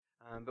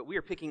But we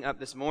are picking up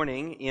this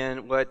morning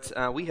in what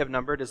we have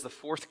numbered as the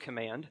fourth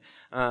command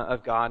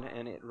of God,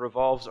 and it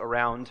revolves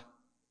around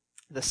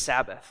the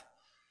Sabbath.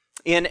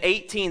 In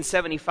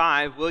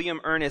 1875, William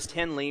Ernest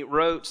Henley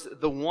wrote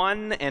the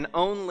one and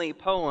only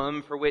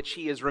poem for which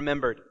he is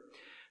remembered.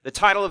 The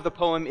title of the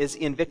poem is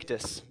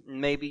Invictus.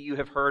 Maybe you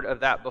have heard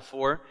of that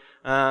before,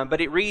 but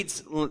it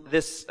reads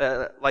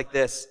like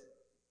this.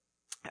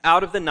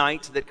 Out of the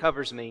night that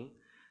covers me,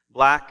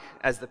 black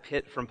as the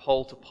pit from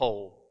pole to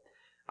pole,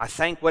 I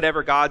thank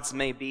whatever gods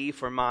may be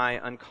for my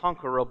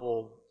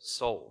unconquerable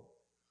soul.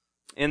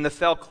 In the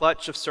fell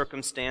clutch of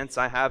circumstance,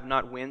 I have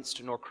not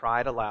winced nor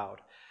cried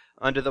aloud.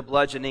 Under the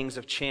bludgeonings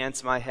of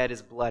chance, my head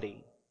is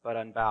bloody, but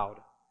unbowed.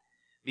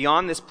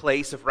 Beyond this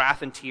place of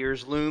wrath and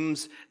tears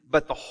looms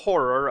but the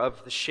horror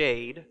of the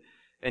shade,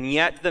 and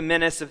yet the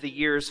menace of the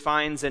years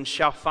finds and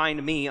shall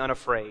find me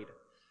unafraid.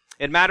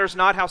 It matters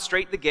not how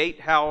strait the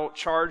gate, how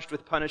charged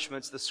with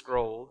punishments the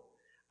scroll.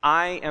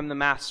 I am the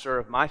master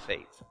of my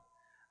faith.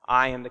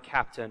 I am the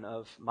captain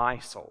of my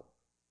soul.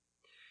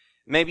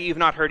 Maybe you've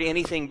not heard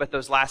anything but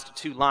those last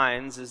two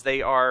lines, as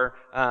they are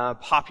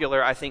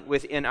popular, I think,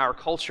 within our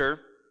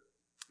culture.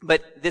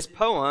 But this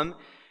poem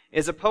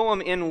is a poem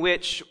in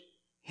which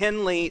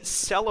Henley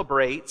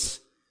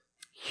celebrates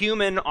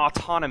human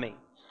autonomy.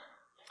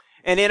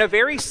 And in a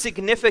very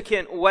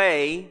significant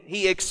way,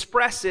 he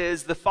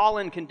expresses the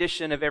fallen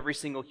condition of every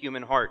single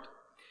human heart.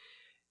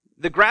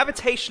 The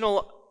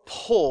gravitational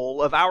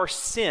pull of our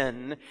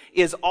sin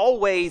is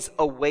always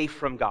away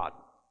from God.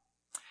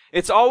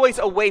 It's always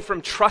away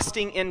from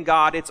trusting in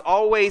God. It's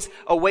always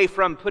away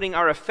from putting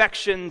our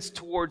affections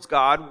towards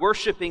God,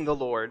 worshiping the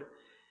Lord.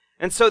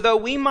 And so though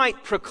we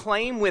might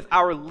proclaim with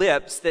our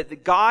lips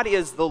that God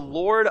is the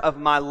Lord of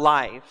my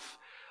life,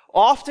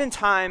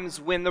 oftentimes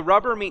when the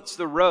rubber meets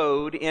the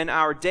road in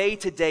our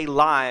day-to-day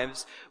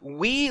lives,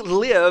 we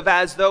live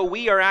as though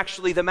we are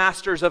actually the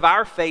masters of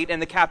our fate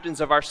and the captains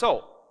of our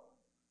soul.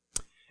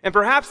 And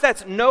perhaps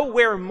that's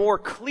nowhere more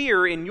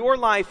clear in your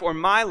life or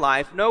my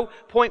life, no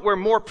point where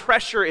more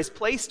pressure is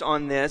placed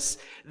on this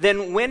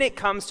than when it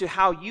comes to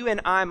how you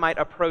and I might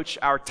approach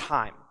our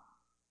time,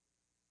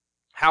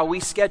 how we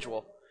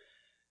schedule.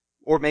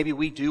 Or maybe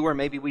we do, or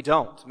maybe we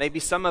don't. Maybe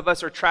some of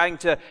us are trying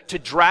to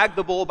drag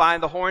the bull by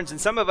the horns,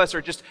 and some of us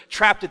are just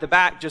trapped at the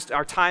back, just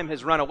our time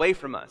has run away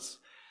from us.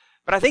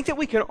 But I think that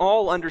we can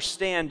all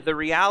understand the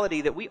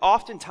reality that we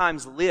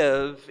oftentimes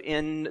live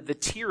in the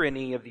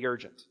tyranny of the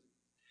urgent.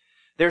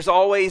 There's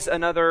always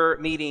another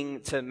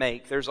meeting to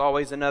make. There's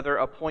always another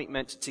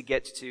appointment to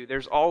get to.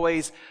 There's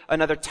always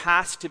another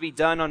task to be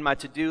done on my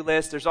to-do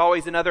list. There's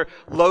always another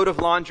load of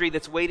laundry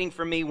that's waiting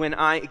for me when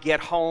I get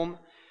home.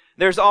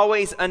 There's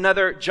always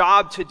another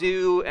job to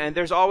do, and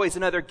there's always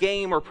another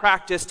game or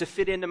practice to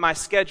fit into my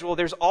schedule.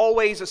 There's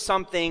always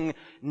something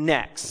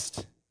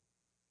next.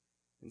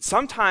 And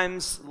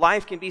sometimes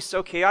life can be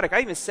so chaotic.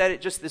 I even said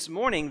it just this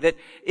morning that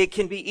it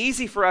can be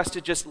easy for us to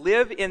just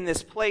live in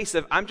this place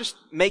of I'm just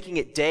making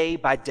it day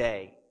by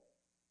day.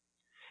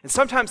 And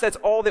sometimes that's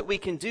all that we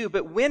can do.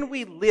 But when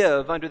we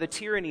live under the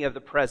tyranny of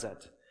the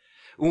present,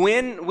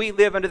 when we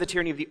live under the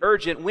tyranny of the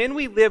urgent, when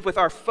we live with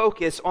our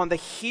focus on the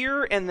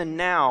here and the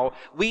now,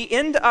 we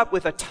end up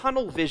with a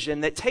tunnel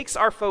vision that takes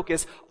our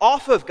focus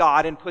off of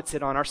God and puts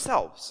it on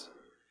ourselves.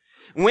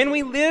 When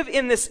we live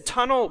in this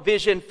tunnel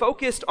vision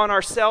focused on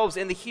ourselves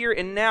in the here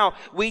and now,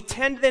 we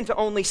tend then to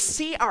only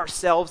see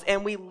ourselves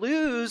and we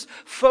lose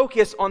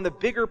focus on the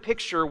bigger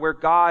picture where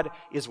God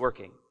is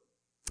working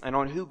and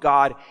on who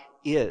God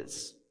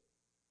is.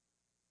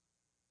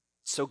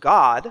 So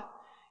God,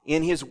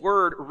 in His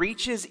Word,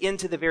 reaches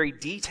into the very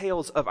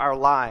details of our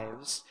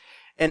lives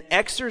and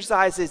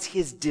exercises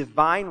His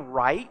divine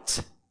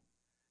right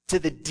to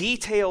the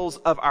details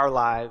of our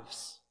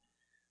lives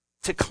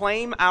to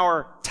claim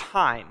our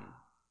time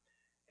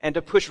and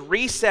to push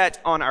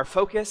reset on our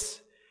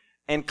focus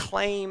and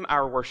claim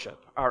our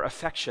worship, our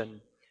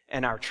affection,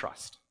 and our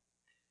trust.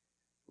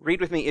 Read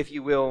with me, if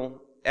you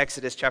will,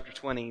 Exodus chapter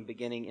 20,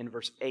 beginning in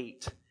verse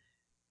 8.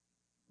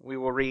 We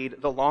will read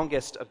the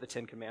longest of the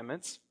Ten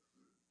Commandments,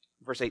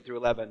 verse 8 through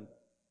 11.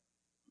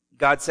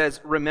 God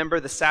says,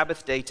 "Remember the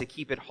Sabbath day to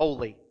keep it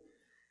holy.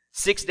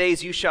 6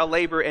 days you shall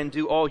labor and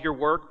do all your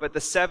work, but the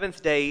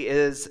seventh day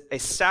is a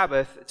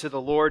Sabbath to the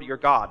Lord your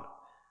God.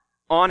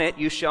 On it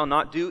you shall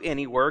not do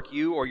any work,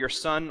 you or your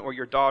son or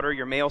your daughter,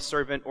 your male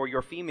servant or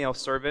your female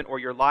servant, or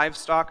your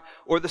livestock,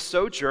 or the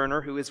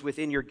sojourner who is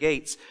within your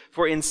gates.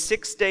 For in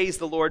 6 days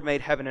the Lord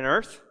made heaven and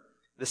earth,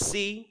 the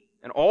sea,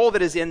 and all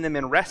that is in them,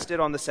 and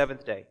rested on the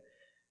seventh day.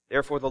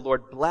 Therefore the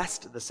Lord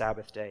blessed the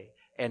Sabbath day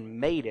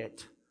and made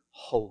it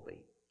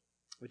holy."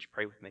 Would you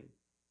pray with me?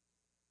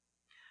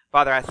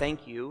 Father, I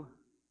thank you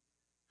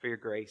for your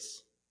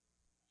grace.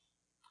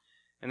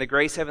 And the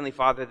grace, Heavenly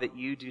Father, that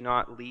you do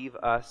not leave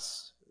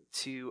us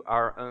to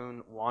our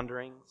own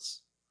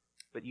wanderings,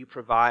 but you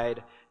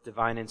provide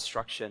divine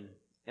instruction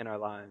in our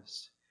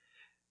lives.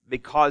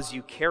 Because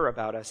you care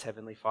about us,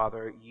 Heavenly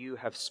Father, you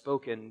have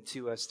spoken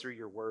to us through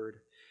your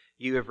word.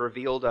 You have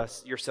revealed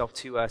yourself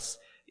to us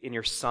in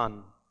your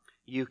Son.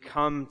 you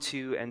come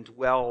to and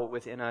dwell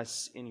within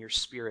us in your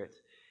Spirit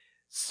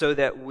so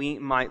that we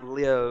might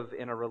live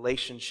in a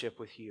relationship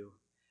with you.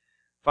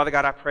 Father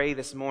God, I pray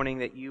this morning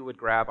that you would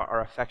grab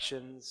our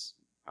affections,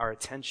 our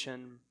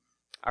attention,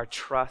 our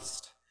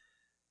trust,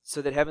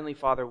 so that, Heavenly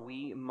Father,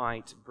 we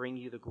might bring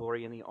you the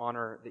glory and the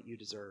honor that you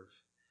deserve.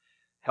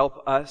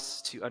 Help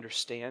us to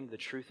understand the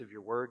truth of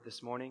your word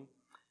this morning,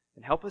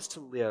 and help us to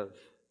live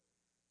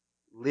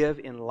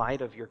in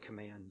light of your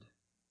command,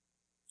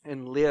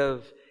 and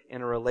live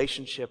in a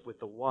relationship with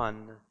the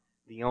one,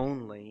 the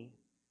only,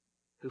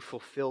 who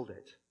fulfilled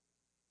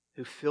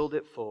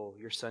it full,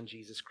 your Son,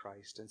 Jesus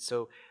Christ. And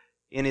so,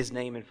 in his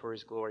name and for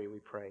his glory, we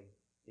pray.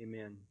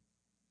 Amen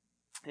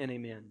and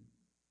amen.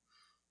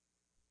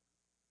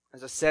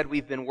 As I said,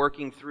 we've been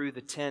working through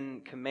the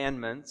 10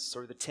 Commandments,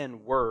 or the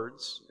 10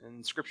 words.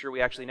 In Scripture,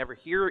 we actually never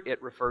hear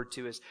it referred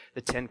to as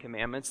the 10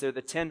 Commandments. They're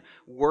the 10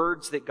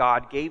 words that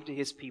God gave to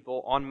his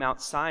people on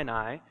Mount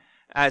Sinai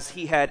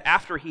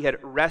after he had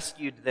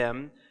rescued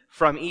them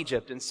from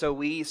Egypt. And so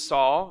we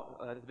saw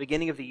at the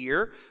beginning of the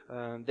year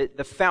that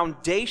the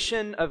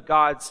foundation of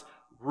God's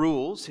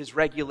rules, his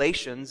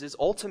regulations, is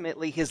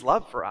ultimately his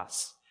love for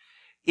us.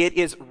 It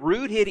is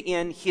rooted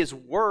in his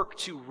work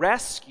to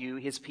rescue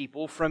his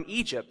people from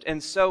Egypt.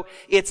 And so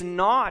it's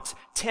not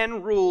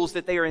 10 rules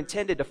that they are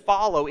intended to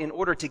follow in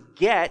order to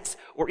get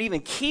or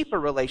even keep a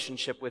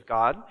relationship with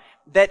God,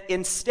 that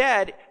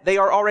instead they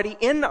are already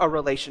in a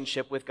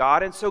relationship with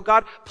God. And so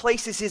God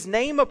places his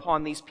name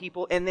upon these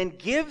people and then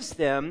gives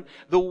them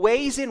the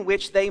ways in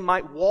which they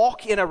might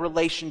walk in a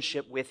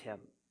relationship with him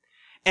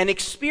and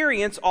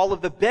experience all of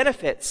the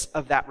benefits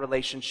of that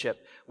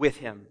relationship with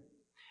him.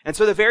 And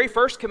so the very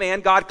first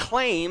command, God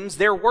claims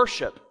their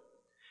worship.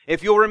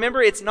 If you'll remember,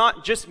 it's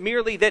not just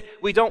merely that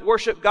we don't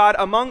worship God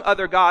among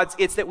other gods,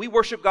 it's that we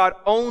worship God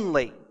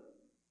only.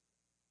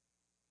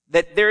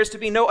 That there is to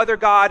be no other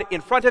God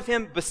in front of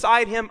him,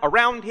 beside him,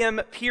 around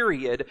him,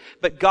 period.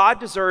 But God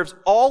deserves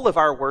all of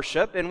our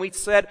worship. And we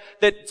said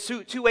that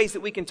two ways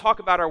that we can talk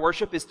about our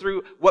worship is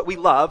through what we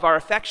love, our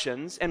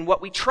affections, and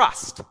what we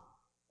trust.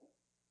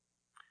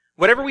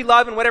 Whatever we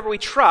love and whatever we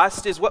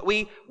trust is what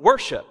we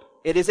worship.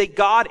 It is a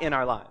God in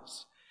our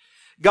lives.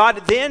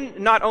 God then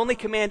not only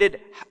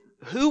commanded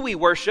who we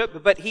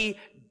worship, but he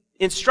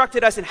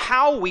instructed us in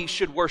how we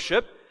should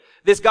worship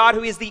this God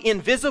who is the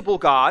invisible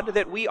God,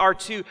 that we are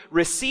to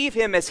receive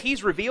him as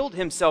he's revealed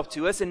himself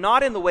to us, and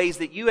not in the ways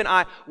that you and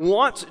I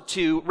want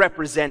to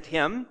represent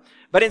him,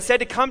 but instead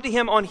to come to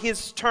him on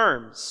his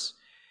terms.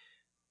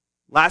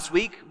 Last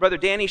week, Brother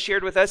Danny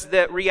shared with us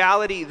the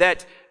reality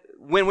that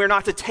when we're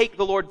not to take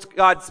the Lord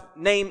God's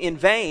name in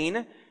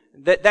vain,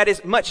 that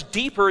is much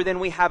deeper than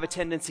we have a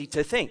tendency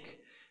to think.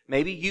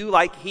 Maybe you,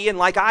 like he and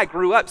like I,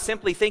 grew up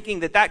simply thinking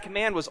that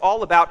command was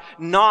all about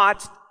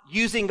not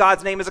using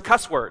God's name as a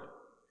cuss word.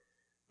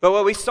 But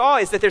what we saw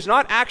is that there's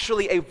not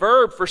actually a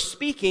verb for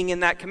speaking in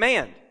that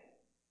command.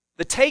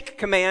 The take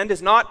command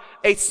is not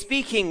a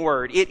speaking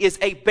word. It is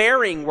a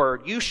bearing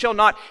word. You shall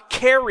not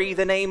carry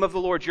the name of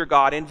the Lord your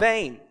God in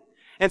vain.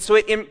 And so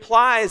it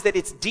implies that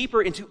it's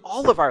deeper into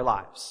all of our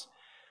lives.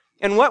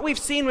 And what we've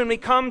seen when we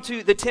come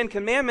to the 10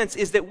 Commandments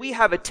is that we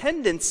have a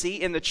tendency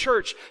in the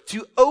church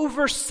to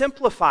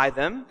oversimplify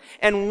them.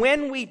 And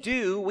when we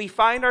do, we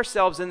find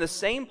ourselves in the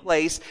same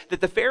place that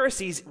the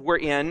Pharisees were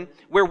in,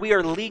 where we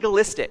are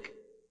legalistic.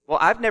 Well,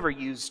 I've never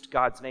used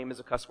God's name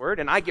as a cuss word,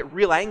 and I get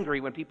real angry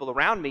when people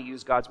around me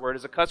use God's word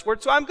as a cuss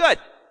word, so I'm good.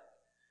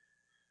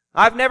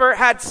 I've never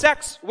had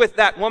sex with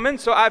that woman,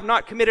 so I've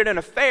not committed an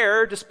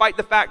affair, despite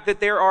the fact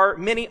that there are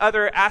many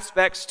other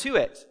aspects to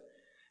it.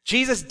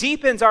 Jesus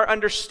deepens our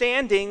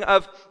understanding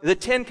of the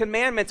 10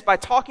 Commandments by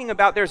talking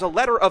about there's a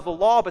letter of the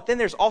law, but then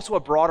there's also a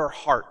broader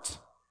heart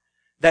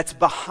that's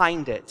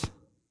behind it.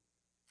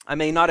 I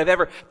may not have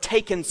ever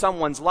taken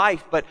someone's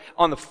life, but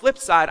on the flip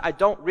side, I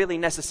don't really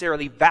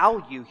necessarily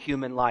value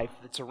human life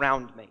that's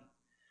around me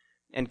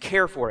and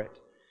care for it.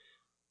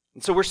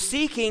 And so we're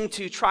seeking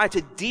to try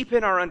to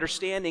deepen our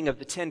understanding of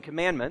the 10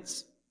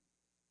 Commandments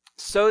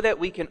so that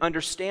we can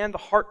understand the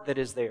heart that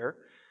is there,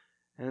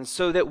 and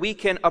so that we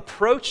can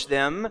approach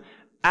them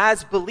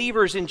as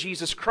believers in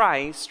Jesus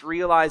Christ,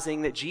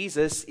 realizing that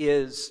Jesus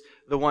is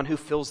the one who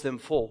fills them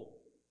full,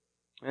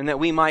 and that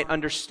we might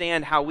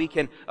understand how we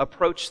can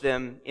approach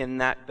them in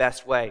that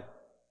best way.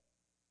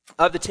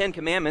 Of the 10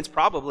 Commandments,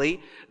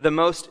 probably the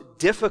most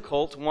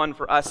difficult one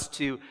for us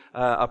to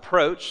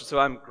approach. So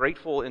I'm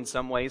grateful in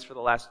some ways for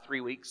the last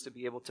 3 weeks to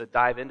be able to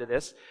dive into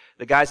this.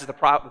 The guys at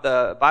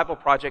the Bible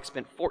Project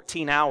spent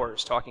 14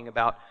 hours talking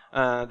about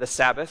the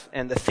Sabbath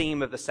and the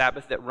theme of the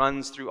Sabbath that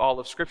runs through all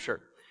of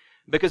Scripture.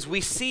 Because we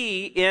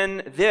see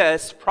in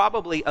this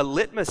probably a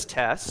litmus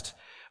test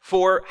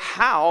for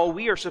how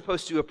we are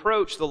supposed to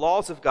approach the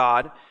laws of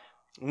God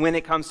when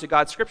it comes to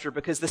God's Scripture,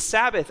 because the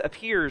Sabbath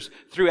appears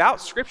throughout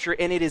Scripture,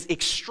 and it is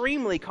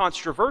extremely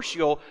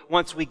controversial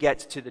once we get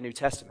to the New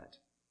Testament.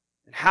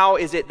 And how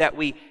is it that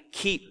we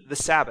keep the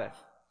Sabbath?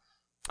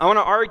 I want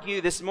to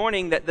argue this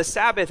morning that the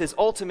Sabbath is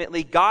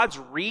ultimately God's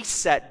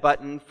reset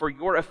button for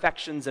your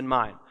affections and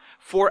mine,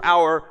 for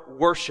our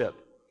worship.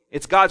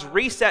 It's God's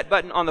reset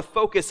button on the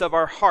focus of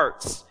our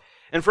hearts.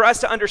 And for us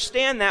to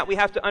understand that, we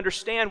have to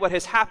understand what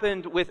has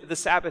happened with the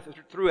Sabbath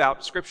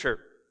throughout Scripture.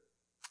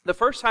 The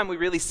first time we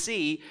really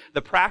see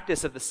the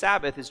practice of the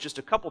Sabbath is just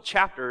a couple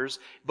chapters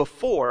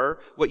before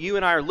what you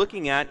and I are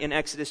looking at in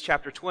Exodus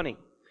chapter 20.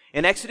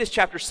 In Exodus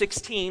chapter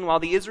 16, while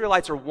the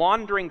Israelites are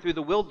wandering through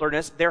the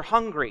wilderness, they're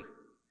hungry.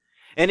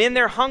 And in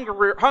their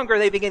hunger,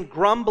 they begin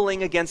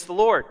grumbling against the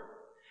Lord.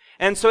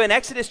 And so in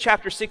Exodus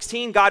chapter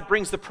 16, God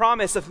brings the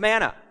promise of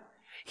manna.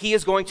 He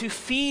is going to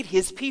feed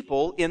His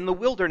people in the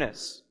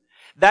wilderness.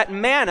 That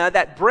manna,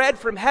 that bread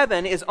from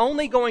heaven, is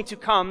only going to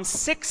come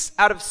 6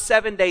 out of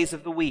 7 days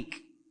of the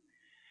week.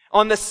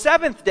 On the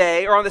 7th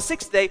day, or on the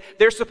 6th day,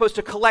 they're supposed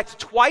to collect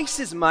twice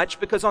as much,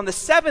 because on the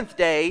 7th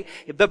day,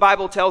 the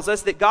Bible tells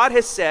us that God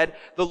has said,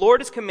 the Lord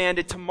has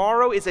commanded,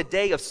 tomorrow is a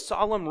day of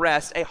solemn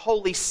rest, a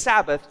holy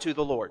Sabbath to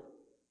the Lord.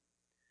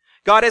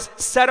 God has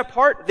set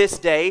apart this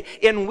day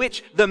in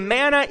which the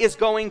manna is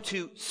going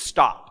to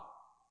stop.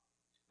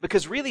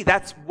 Because really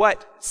that's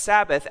what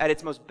Sabbath at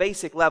its most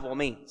basic level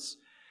means.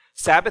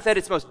 Sabbath at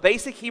its most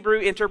basic Hebrew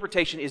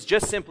interpretation is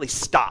just simply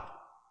stop.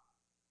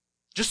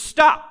 Just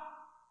stop.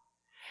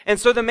 And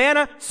so the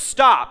manna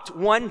stopped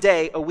 1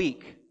 day a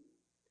week.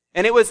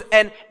 And it was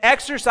an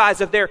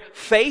exercise of their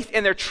faith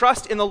and their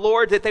trust in the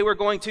Lord that they were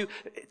going to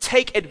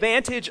take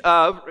advantage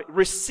of,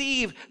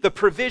 receive the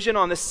provision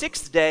on the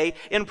 6th day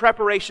in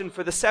preparation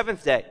for the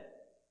 7th day.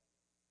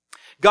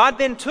 God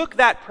then took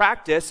that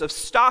practice of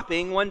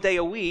stopping 1 day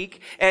a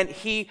week and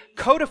He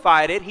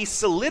codified it, He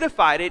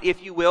solidified it,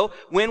 if you will,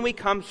 when we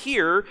come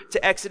here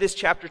to Exodus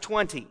chapter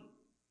 20.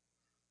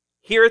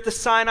 Here at the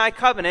Sinai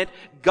covenant,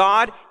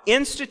 God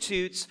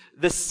institutes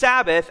the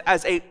Sabbath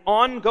as an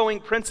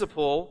ongoing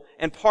principle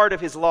and part of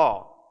His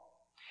law.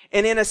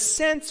 And in a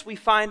sense, we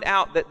find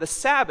out that the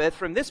Sabbath,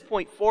 from this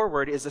point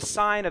forward, is a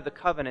sign of the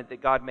covenant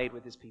that God made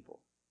with His people.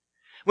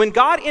 When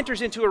God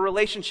enters into a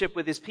relationship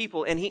with His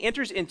people and He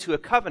enters into a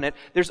covenant,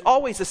 there's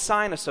always a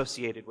sign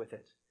associated with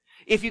it.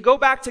 If you go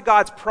back to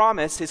God's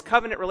promise, His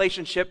covenant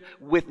relationship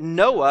with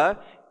Noah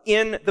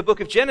in the book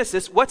of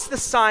Genesis, what's the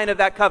sign of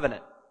that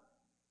covenant?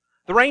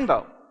 The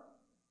rainbow.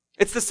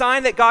 It's the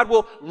sign that God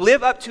will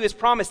live up to His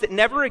promise that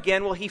never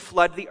again will He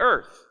flood the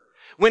earth.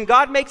 When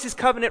God makes His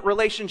covenant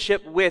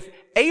relationship with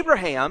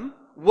Abraham,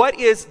 what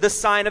is the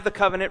sign of the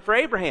covenant for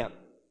Abraham?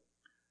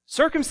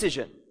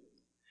 Circumcision.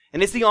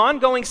 And it's the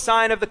ongoing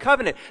sign of the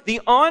covenant. The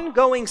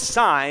ongoing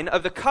sign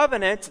of the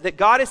covenant that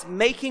God is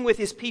making with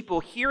His people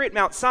here at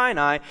Mount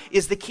Sinai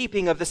is the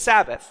keeping of the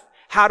Sabbath.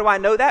 How do I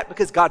know that?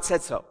 Because God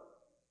said so.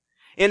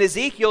 In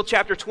Ezekiel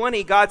chapter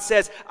 20, God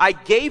says, I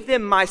gave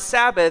them my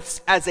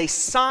Sabbaths as a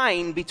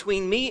sign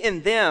between me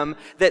and them,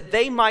 that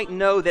they might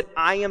know that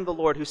I am the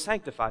Lord who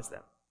sanctifies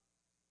them.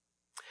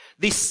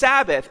 The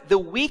Sabbath, the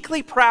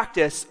weekly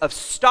practice of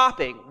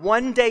stopping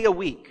 1 day a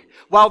week,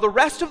 while the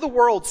rest of the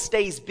world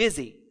stays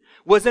busy,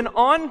 was an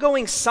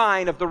ongoing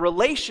sign of the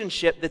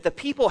relationship that the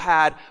people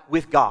had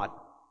with God.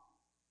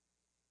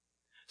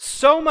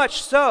 So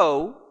much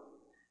so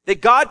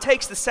that God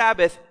takes the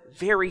Sabbath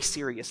very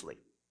seriously.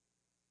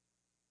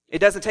 It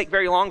doesn't take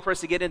very long for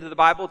us to get into the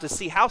Bible to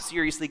see how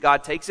seriously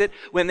God takes it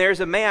when there's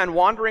a man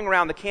wandering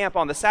around the camp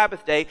on the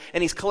Sabbath day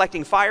and he's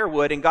collecting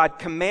firewood and God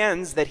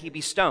commands that he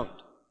be stoned.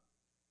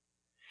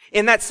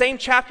 In that same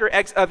chapter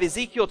of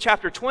Ezekiel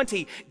chapter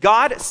 20,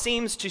 God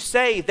seems to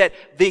say that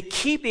the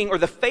keeping or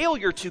the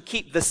failure to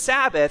keep the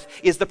Sabbath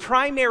is the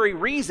primary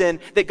reason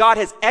that God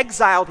has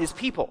exiled His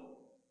people.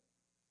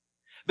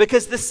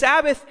 Because the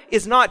Sabbath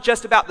is not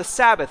just about the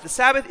Sabbath. The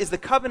Sabbath is the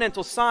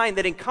covenantal sign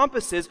that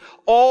encompasses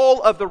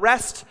all of the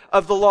rest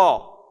of the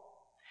law.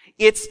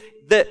 It's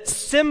the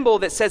symbol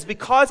that says,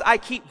 because I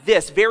keep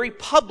this very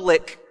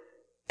public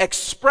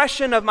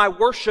expression of my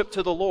worship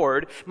to the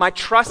Lord, my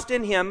trust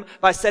in Him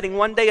by setting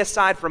 1 day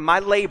aside from my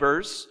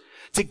labors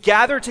to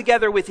gather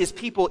together with His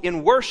people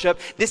in worship,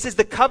 this is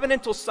the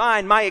covenantal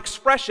sign, my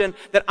expression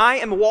that I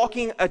am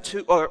walking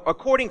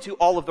according to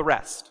all of the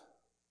rest.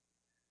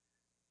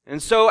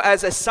 And so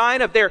as a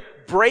sign of their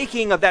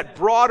breaking of that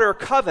broader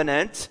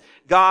covenant,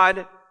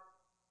 God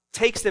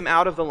takes them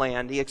out of the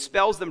land. He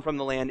expels them from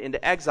the land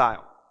into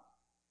exile.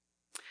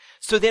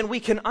 So then we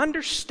can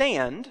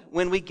understand,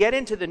 when we get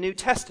into the New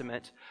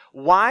Testament,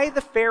 why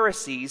the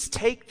Pharisees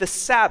take the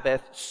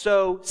Sabbath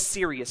so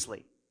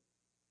seriously.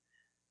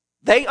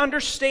 They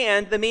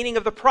understand the meaning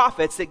of the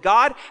prophets, that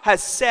God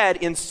has said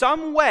in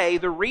some way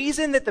the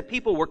reason that the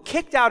people were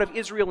kicked out of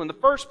Israel in the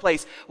first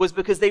place was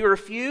because they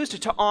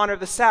refused to honor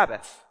the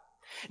Sabbath.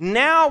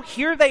 Now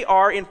here they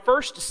are in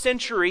first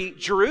century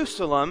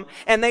Jerusalem,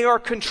 and they are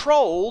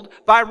controlled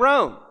by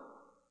Rome.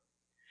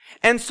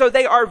 And so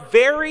they are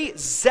very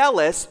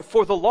zealous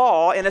for the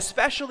law, and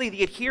especially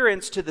the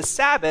adherence to the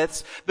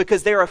Sabbaths,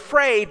 because they're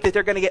afraid that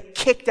they're going to get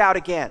kicked out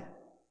again.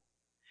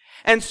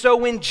 And so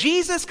when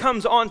Jesus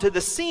comes onto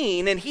the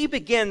scene and He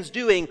begins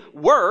doing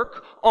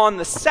work on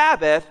the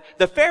Sabbath,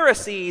 the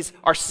Pharisees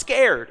are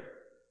scared.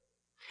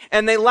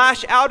 And they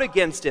lash out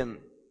against Him.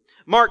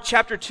 Mark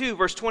chapter 2,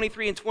 verse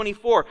 23 and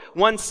 24.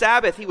 One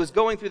Sabbath, He was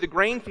going through the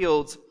grain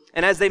fields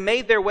And as they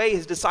made their way,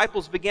 his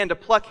disciples began to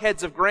pluck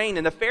heads of grain,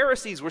 and the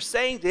Pharisees were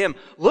saying to him,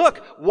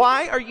 "Look,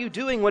 why are you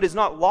doing what is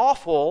not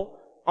lawful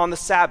on the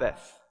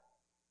Sabbath?"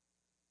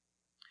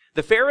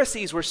 The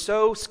Pharisees were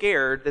so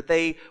scared that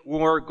they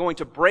were going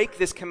to break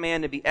this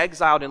command and be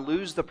exiled and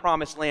lose the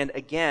promised land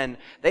again.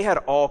 They had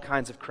all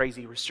kinds of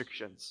crazy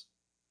restrictions.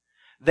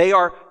 They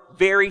are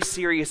very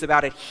serious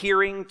about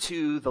adhering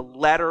to the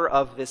letter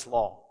of this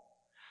law.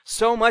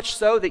 So much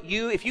so that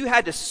if you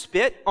had to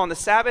spit on the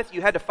Sabbath,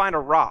 you had to find a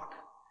rock.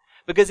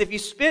 Because if you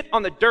spit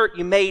on the dirt,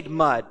 you made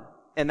mud,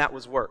 and that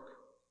was work.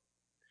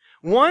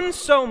 One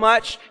so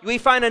much, we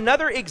find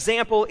another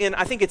example in,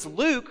 I think it's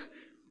Luke,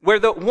 where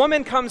the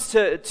woman comes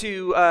to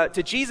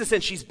Jesus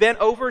and she's bent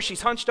over,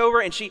 she's hunched over,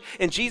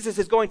 and Jesus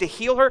is going to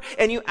heal her.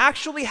 And you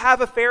actually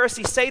have a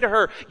Pharisee say to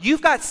her,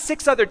 "You've got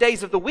 6 other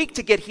days of the week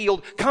to get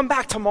healed. Come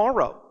back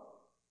tomorrow."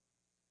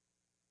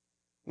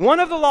 One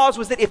of the laws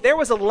was that if there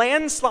was a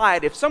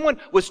landslide, if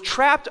someone was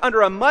trapped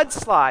under a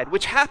mudslide,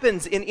 which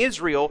happens in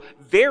Israel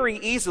very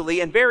easily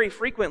and very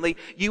frequently,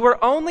 you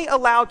were only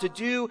allowed to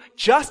do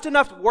just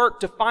enough work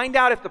to find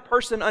out if the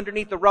person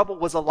underneath the rubble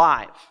was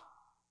alive.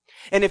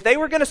 And if they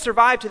were going to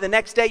survive to the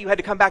next day, you had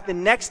to come back the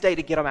next day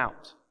to get them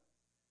out.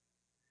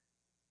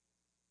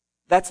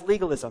 That's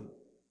legalism.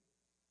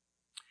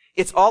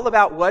 It's all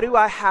about, what do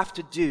I have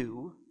to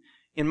do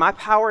in my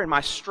power and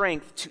my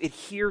strength to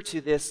adhere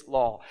to this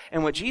law?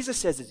 And what Jesus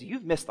says is,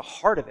 you've missed the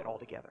heart of it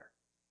altogether.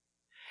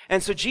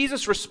 And so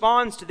Jesus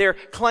responds to their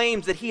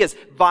claims that he has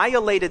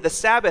violated the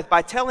Sabbath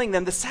by telling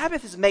them the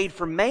Sabbath is made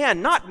for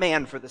man, not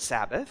man for the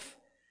Sabbath.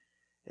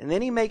 And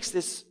then he makes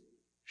this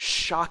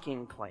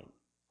shocking claim.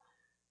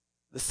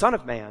 The Son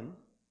of Man,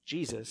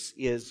 Jesus,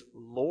 is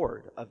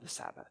Lord of the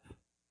Sabbath.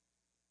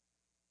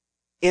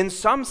 In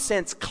some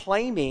sense,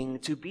 claiming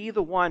to be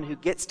the one who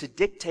gets to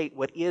dictate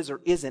what is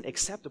or isn't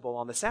acceptable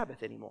on the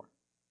Sabbath anymore.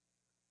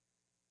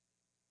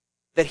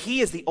 That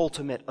he is the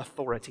ultimate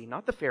authority,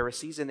 not the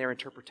Pharisees in their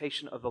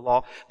interpretation of the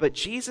law, but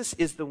Jesus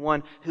is the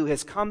one who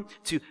has come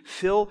to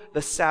fill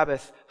the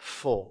Sabbath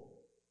full.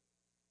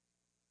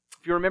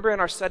 If you remember in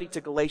our study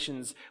to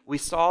Galatians, we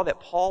saw that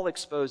Paul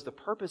exposed the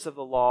purpose of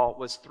the law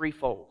was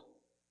threefold.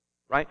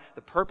 Right?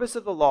 The purpose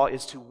of the law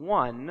is to,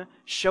 1,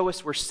 show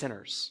us we're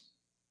sinners.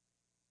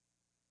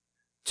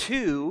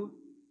 2,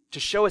 to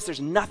show us there's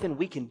nothing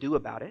we can do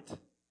about it,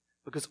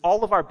 because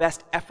all of our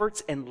best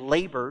efforts and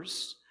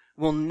labors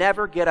will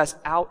never get us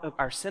out of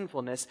our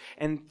sinfulness.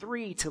 And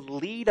 3, to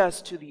lead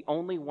us to the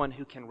only one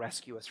who can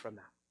rescue us from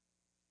that.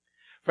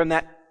 From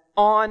that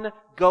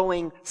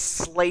ongoing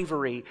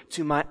slavery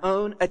to my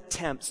own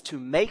attempts to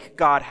make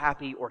God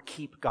happy or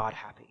keep God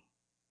happy.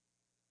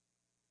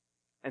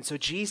 And so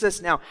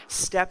Jesus now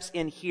steps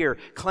in here,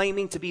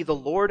 claiming to be the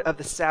Lord of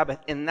the Sabbath.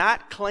 And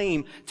that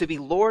claim to be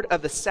Lord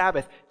of the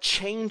Sabbath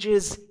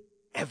changes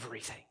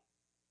everything.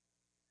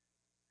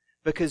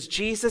 Because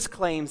Jesus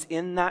claims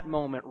in that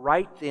moment,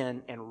 right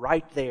then and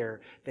right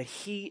there, that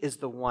he is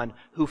the one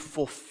who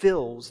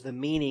fulfills the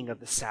meaning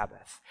of the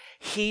Sabbath.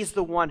 He's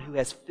the one who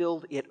has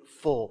filled it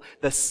full.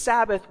 The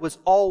Sabbath was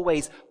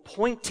always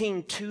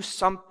pointing to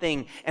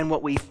something, and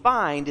what we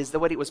find is that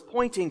what it was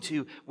pointing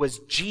to was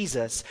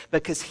Jesus,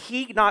 because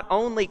he not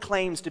only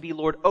claims to be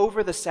Lord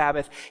over the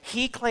Sabbath,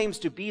 he claims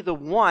to be the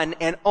one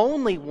and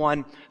only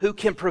one who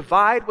can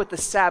provide what the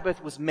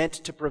Sabbath was meant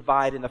to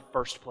provide in the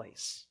first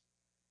place.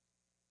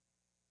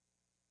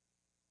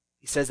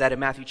 He says that in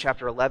Matthew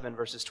chapter 11,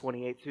 verses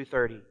 28 through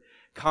 30.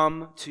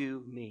 "Come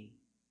to me,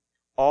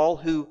 all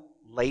who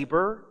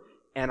labor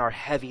and are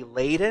heavy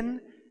laden,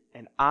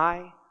 and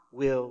I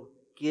will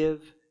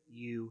give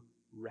you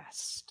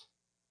rest."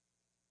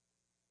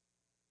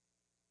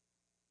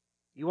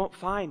 You won't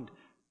find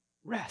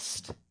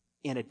rest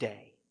in a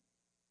day.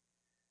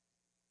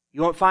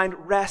 You won't find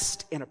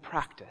rest in a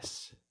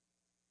practice.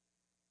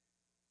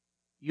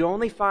 You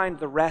only find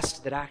the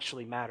rest that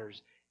actually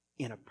matters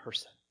in a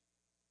person.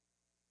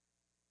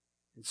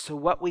 And so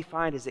what we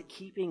find is that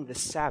keeping the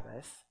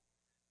Sabbath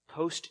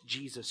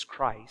post-Jesus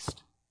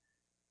Christ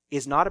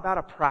is not about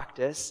a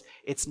practice.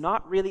 It's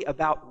not really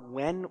about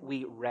when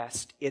we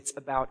rest. It's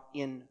about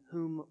in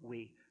whom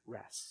we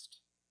rest.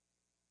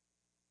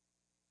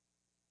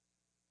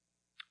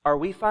 Are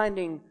we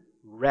finding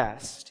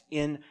rest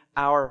in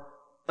our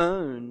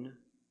own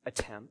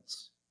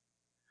attempts,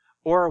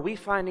 or are we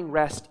finding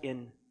rest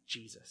in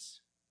Jesus?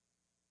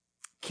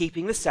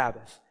 Keeping the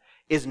Sabbath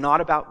is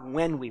not about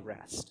when we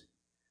rest,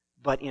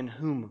 but in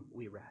whom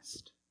we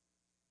rest.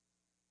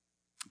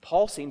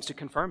 Paul seems to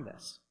confirm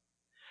this.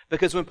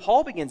 Because when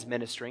Paul begins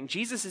ministering,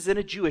 Jesus is in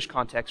a Jewish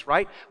context,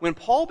 right? When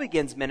Paul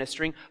begins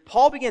ministering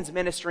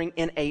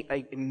in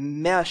a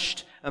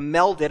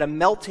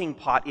melting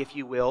pot, if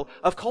you will,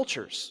 of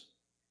cultures.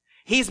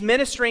 He's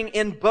ministering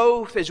in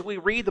both. As we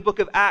read the book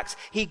of Acts,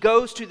 he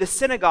goes to the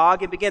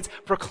synagogue and begins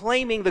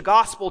proclaiming the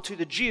gospel to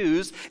the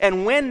Jews.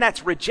 And when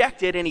that's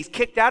rejected and he's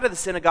kicked out of the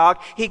synagogue,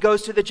 he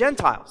goes to the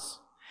Gentiles.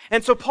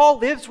 And so Paul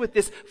lives with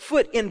this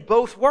foot in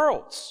both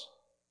worlds.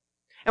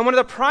 And one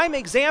of the prime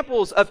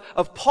examples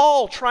of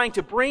Paul trying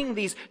to bring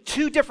these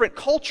two different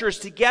cultures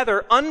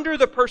together under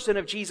the person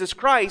of Jesus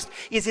Christ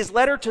is his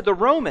letter to the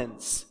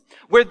Romans,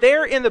 where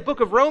there in the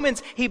book of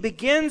Romans, he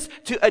begins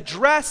to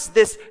address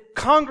this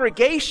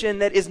congregation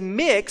that is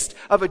mixed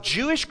of a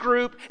Jewish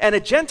group and a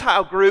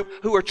Gentile group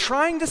who are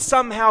trying to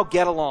somehow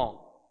get along.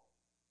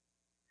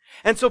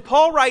 And so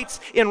Paul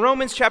writes in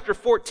Romans chapter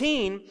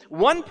 14,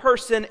 one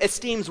person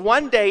esteems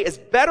one day as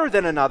better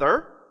than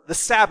another, the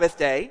Sabbath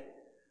day,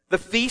 the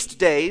feast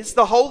days,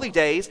 the holy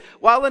days,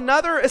 while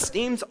another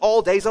esteems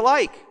all days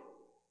alike.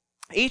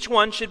 Each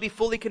one should be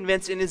fully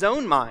convinced in his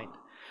own mind.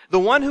 The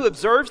one who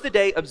observes the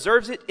day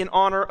observes it in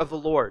honor of the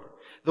Lord.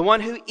 The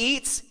one who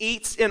eats,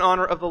 eats in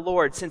honor of the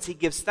Lord, since he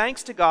gives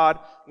thanks to God,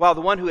 while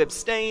the one who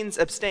abstains,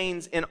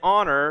 abstains in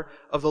honor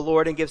of the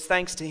Lord and gives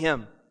thanks to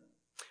him.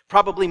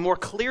 Probably more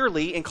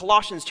clearly in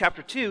Colossians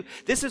chapter 2,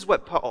 this is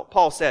what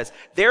Paul says.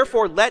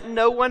 Therefore, let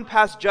no one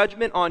pass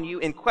judgment on you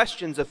in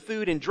questions of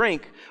food and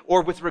drink,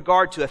 or with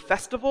regard to a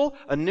festival,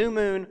 a new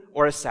moon,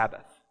 or a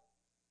Sabbath.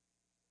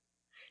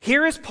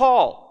 Here is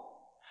Paul,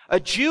 a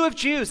Jew of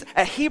Jews,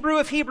 a Hebrew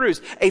of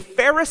Hebrews, a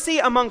Pharisee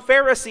among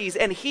Pharisees,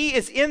 and he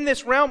is in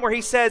this realm where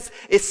he says,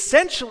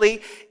 essentially,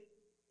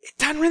 it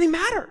doesn't really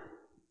matter.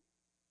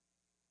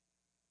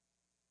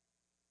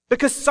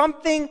 Because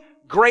something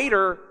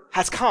greater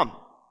has come.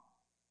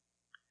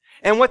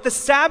 And what the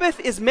Sabbath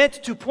is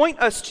meant to point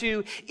us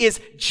to is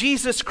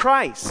Jesus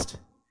Christ.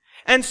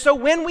 And so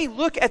when we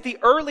look at the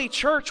early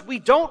church, we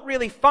don't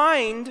really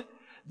find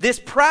this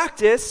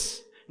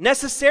practice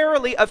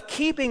necessarily of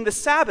keeping the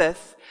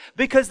Sabbath,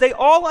 because they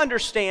all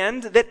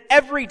understand that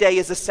every day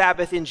is a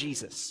Sabbath in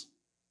Jesus.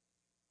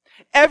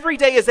 Every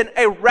day is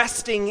a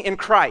resting in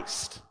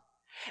Christ.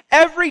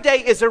 Every day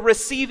is a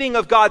receiving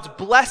of God's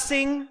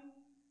blessing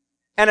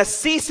and a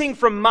ceasing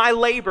from my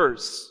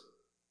labors.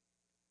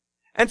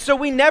 And so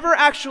we never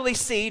actually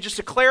see, just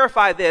to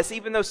clarify this,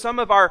 even though some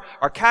of our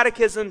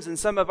catechisms and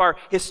some of our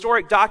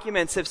historic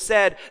documents have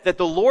said that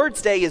the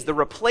Lord's Day is the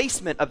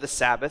replacement of the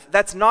Sabbath,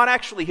 that's not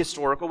actually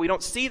historical. We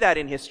don't see that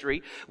in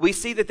history. We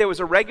see that there was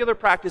a regular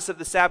practice of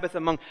the Sabbath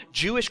among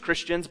Jewish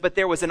Christians, but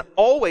there was an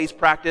always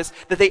practice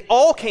that they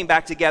all came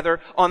back together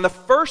on the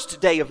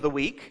first day of the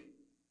week,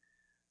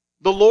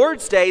 the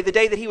Lord's Day, the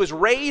day that he was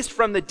raised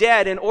from the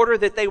dead, in order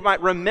that they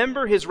might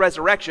remember his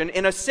resurrection.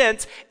 In a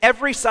sense,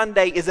 every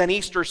Sunday is an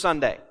Easter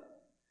Sunday.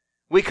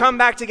 We come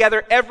back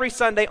together every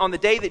Sunday on the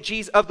day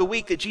of the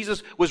week that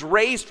Jesus was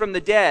raised from the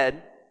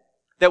dead,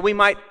 that we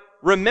might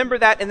remember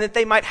that and that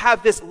they might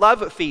have this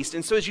love feast.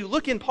 And so as you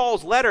look in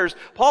Paul's letters,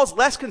 Paul's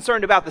less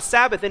concerned about the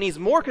Sabbath and he's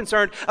more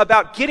concerned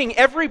about getting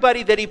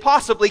everybody that he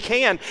possibly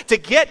can to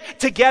get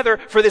together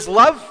for this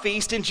love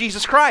feast in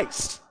Jesus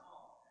Christ.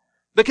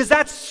 Because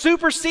that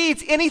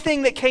supersedes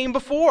anything that came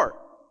before.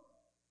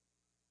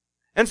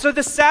 And so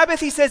the Sabbath,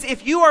 he says,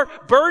 if you are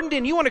burdened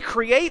and you want to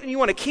create and you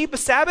want to keep a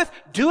Sabbath,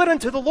 do it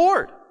unto the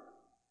Lord.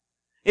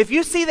 If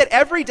you see that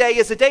every day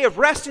is a day of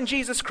rest in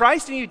Jesus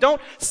Christ and you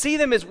don't see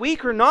them as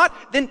weak or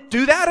not, then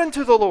do that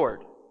unto the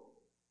Lord.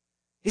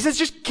 He says,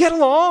 just get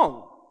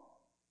along.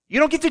 You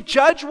don't get to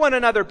judge one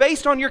another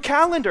based on your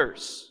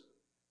calendars.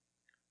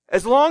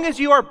 As long as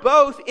you are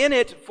both in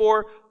it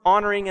for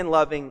honoring and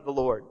loving the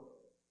Lord.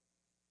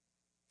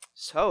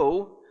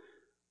 So,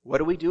 what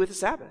do we do with the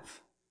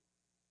Sabbath?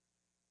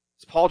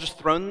 Has Paul just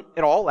thrown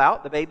it all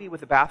out, the baby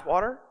with the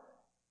bathwater?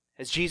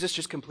 Has Jesus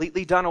just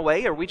completely done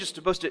away? Are we just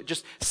supposed to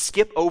just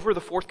skip over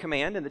the fourth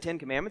command in the Ten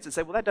Commandments and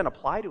say, well, that doesn't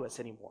apply to us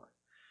anymore?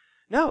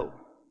 No.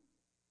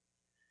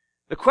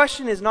 The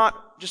question is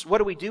not just what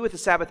do we do with the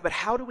Sabbath, but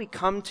how do we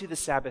come to the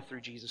Sabbath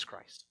through Jesus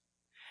Christ?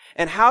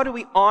 And how do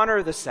we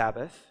honor the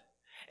Sabbath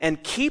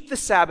and keep the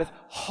Sabbath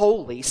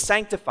holy,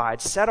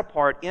 sanctified, set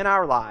apart in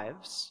our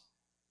lives?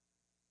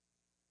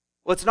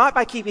 Well, it's not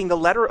by keeping the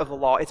letter of the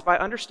law, it's by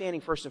understanding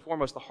first and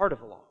foremost the heart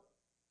of the law.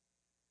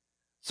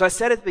 So I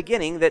said at the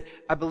beginning that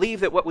I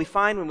believe that what we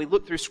find when we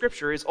look through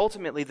Scripture is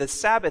ultimately the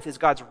Sabbath is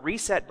God's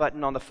reset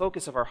button on the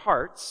focus of our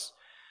hearts.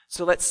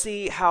 So let's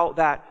see how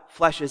that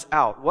fleshes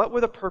out. What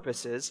were the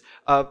purposes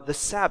of the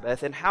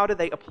Sabbath and how do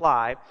they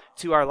apply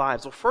to our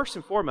lives? Well, first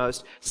and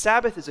foremost,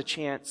 Sabbath is a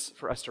chance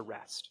for us to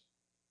rest.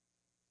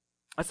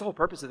 That's the whole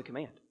purpose of the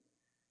command.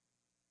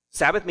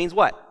 Sabbath means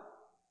what?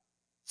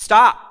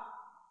 Stop.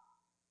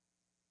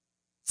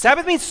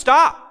 Sabbath means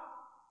stop.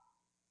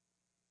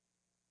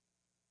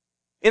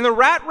 In the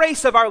rat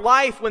race of our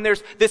life, when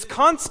there's this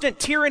constant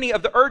tyranny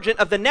of the urgent,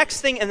 of the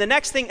next thing and the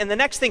next thing and the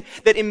next thing,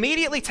 that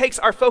immediately takes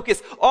our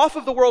focus off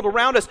of the world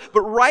around us,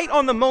 but right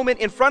on the moment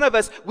in front of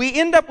us, we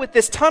end up with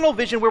this tunnel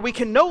vision where we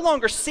can no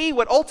longer see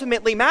what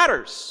ultimately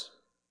matters.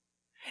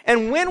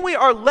 And when we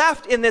are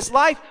left in this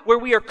life where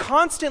we are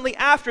constantly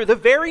after the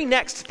very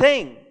next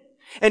thing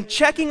and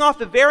checking off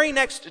the very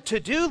next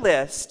to-do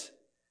list,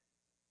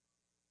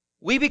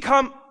 we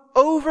become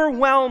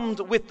overwhelmed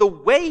with the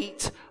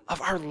weight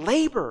of our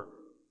labor.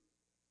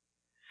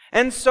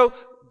 And so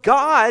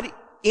God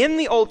in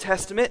the Old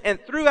Testament and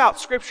throughout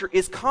Scripture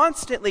is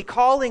constantly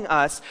calling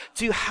us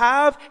to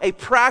have a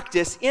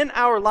practice in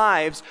our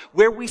lives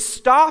where we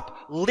stop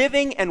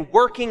living and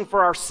working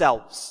for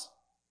ourselves.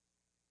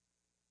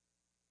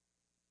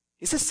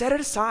 He says, set it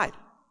aside.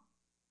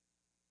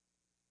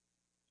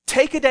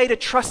 Take a day to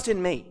trust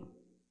in me.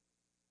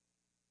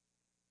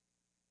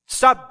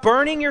 Stop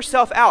burning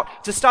yourself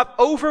out, to stop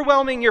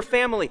overwhelming your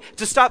family,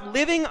 to stop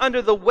living under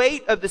the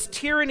weight of this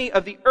tyranny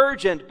of the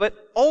urgent.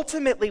 But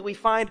ultimately, we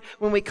find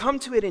when we come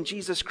to it in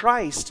Jesus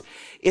Christ,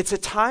 it's a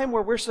time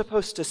where we're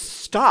supposed to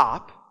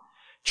stop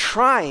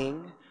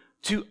trying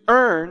to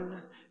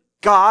earn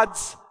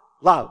God's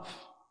love.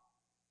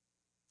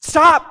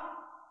 Stop!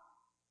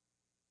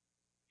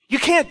 You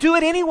can't do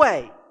it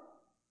anyway.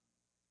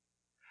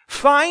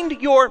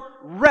 Find your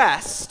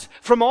rest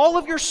from all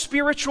of your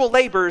spiritual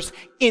labors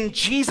in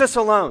Jesus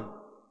alone.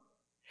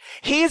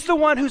 He is the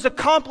one who's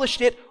accomplished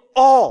it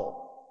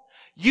all.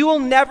 You will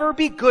never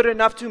be good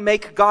enough to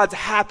make God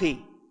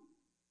happy.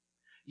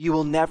 You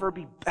will never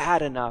be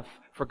bad enough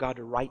for God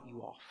to write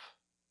you off.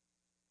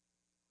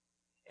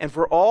 And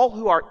for all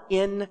who are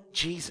in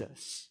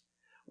Jesus,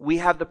 we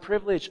have the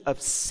privilege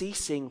of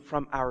ceasing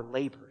from our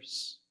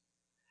labors,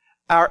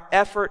 our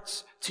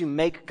efforts to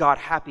make God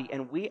happy,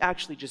 and we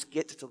actually just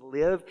get to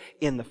live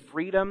in the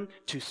freedom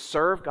to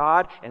serve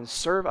God and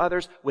serve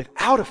others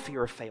without a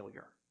fear of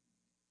failure.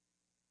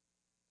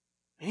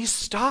 And you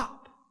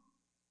stop.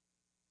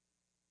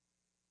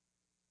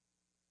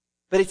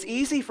 But it's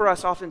easy for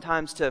us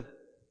oftentimes to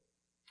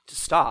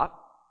stop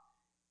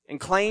and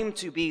claim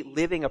to be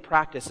living a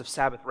practice of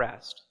Sabbath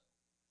rest.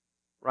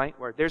 Right?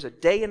 Where there's a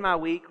day in my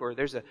week or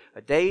there's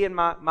a day in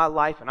my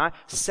life and I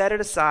set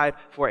it aside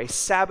for a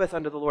Sabbath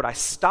unto the Lord. I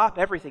stop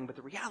everything, but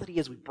the reality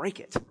is we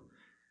break it.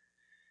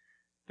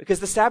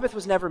 Because the Sabbath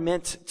was never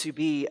meant to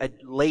be a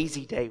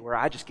lazy day where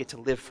I just get to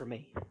live for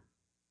me.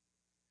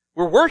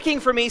 We're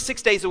working for me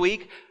 6 days a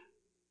week.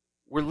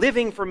 We're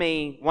living for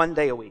me 1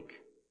 day a week.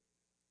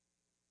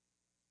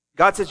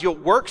 God says you'll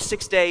work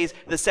 6 days,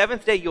 the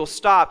seventh day you'll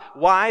stop.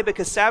 Why?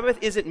 Because Sabbath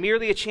isn't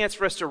merely a chance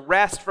for us to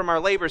rest from our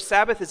labors.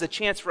 Sabbath is a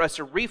chance for us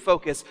to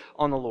refocus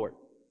on the Lord.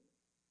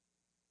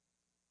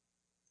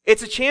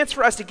 It's a chance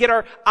for us to get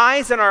our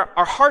eyes and our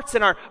hearts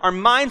and our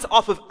minds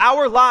off of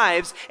our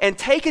lives and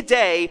take a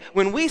day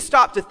when we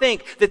stop to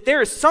think that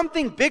there is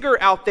something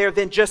bigger out there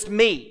than just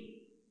me.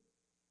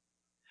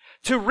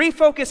 To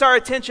refocus our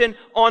attention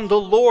on the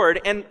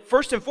Lord and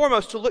first and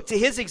foremost to look to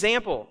His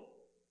example.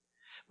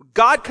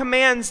 God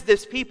commands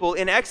this people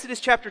in Exodus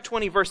chapter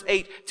 20, verse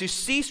 8, to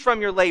cease from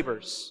your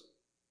labors.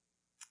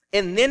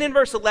 And then in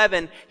verse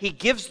 11, He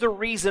gives the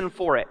reason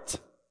for it.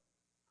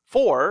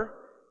 For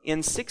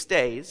in 6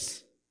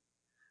 days,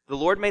 the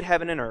Lord made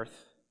heaven and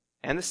earth,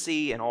 and the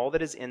sea, and all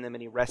that is in them,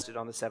 and He rested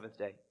on the seventh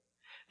day.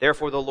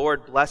 Therefore the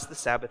Lord blessed the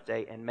Sabbath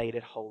day and made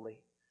it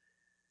holy.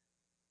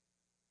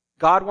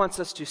 God wants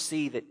us to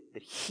see that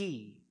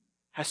He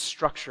has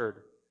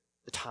structured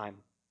the time.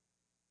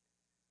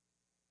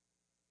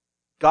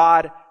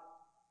 God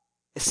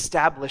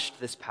established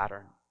this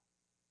pattern.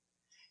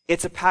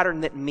 It's a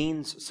pattern that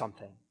means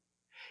something.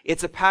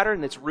 It's a pattern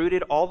that's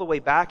rooted all the way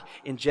back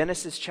in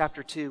Genesis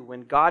chapter 2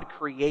 when God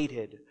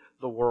created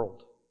the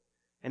world.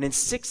 And in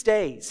 6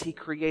 days, He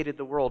created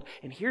the world.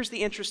 And here's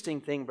the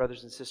interesting thing,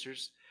 brothers and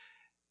sisters.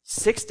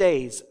 6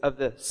 days of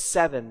the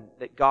 7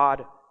 that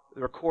God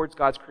records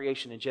God's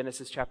creation in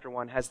Genesis chapter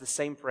 1 has the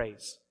same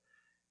phrase.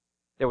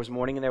 There was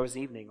morning and there was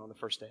evening on the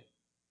first day.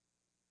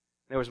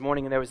 There was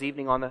morning and there was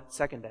evening on the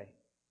second day.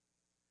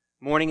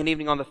 Morning and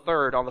evening on the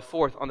third, on the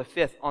fourth, on the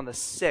fifth, on the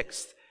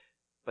sixth,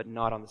 but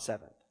not on the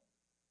seventh.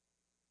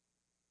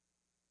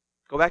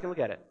 Go back and look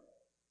at it.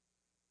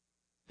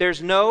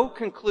 There's no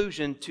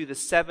conclusion to the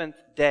seventh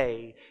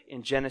day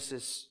in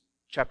Genesis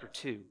chapter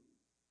 2.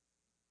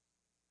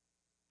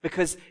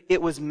 Because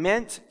it was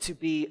meant to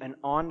be an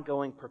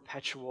ongoing,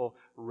 perpetual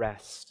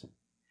rest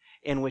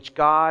in which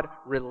God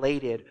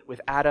related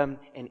with Adam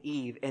and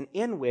Eve, and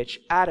in which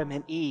Adam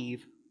and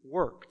Eve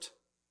worked.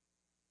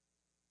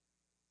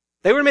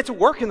 They were meant to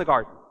work in the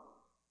garden.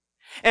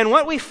 And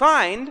what we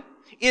find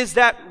is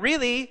that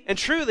really and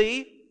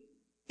truly,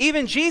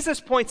 even Jesus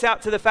points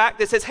out to the fact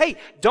that says, hey,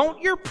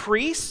 don't your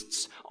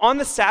priests on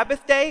the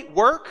Sabbath day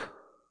work?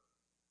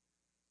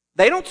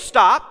 They don't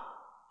stop.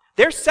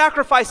 They're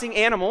sacrificing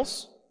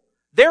animals.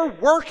 They're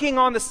working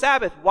on the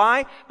Sabbath.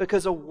 Why?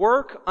 Because a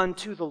work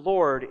unto the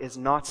Lord is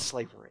not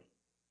slavery.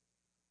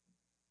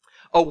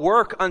 A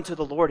work unto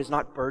the Lord is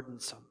not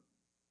burdensome.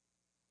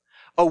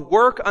 A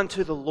work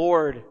unto the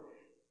Lord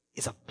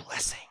is a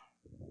blessing.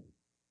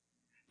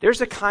 There's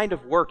a kind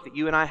of work that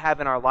you and I have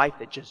in our life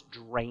that just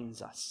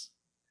drains us.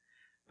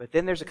 But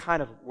then there's a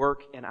kind of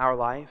work in our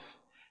life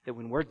that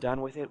when we're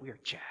done with it, we are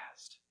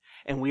jazzed.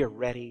 And we are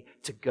ready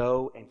to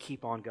go and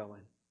keep on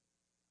going.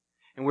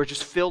 And we're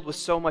just filled with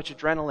so much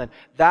adrenaline.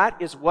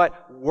 That is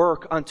what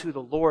work unto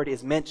the Lord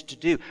is meant to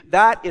do.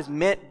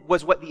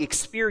 Was what the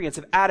experience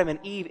of Adam and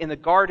Eve in the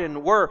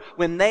garden were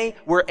when they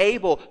were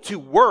able to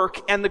work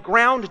and the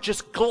ground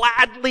just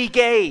gladly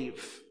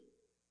gave.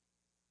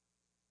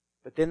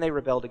 But then they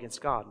rebelled against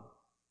God.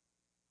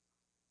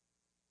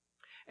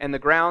 And the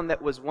ground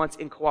that was once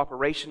in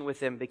cooperation with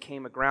them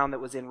became a ground that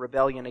was in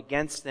rebellion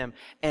against them,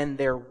 and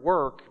their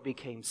work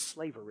became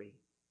slavery.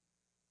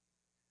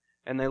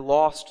 And they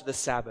lost the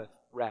Sabbath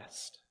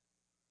rest.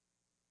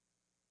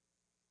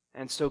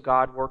 And so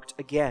God worked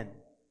again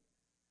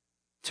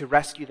to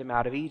rescue them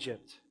out of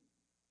Egypt.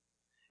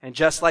 And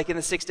just like in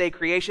the six-day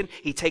creation,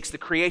 He takes the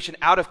creation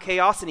out of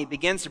chaos and He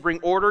begins to bring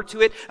order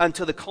to it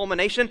until the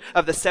culmination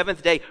of the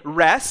seventh-day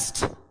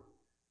rest.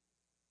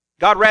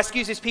 God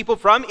rescues His people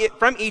from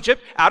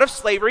Egypt, out of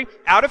slavery,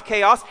 out of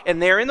chaos,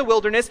 and there in the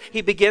wilderness,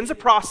 He begins a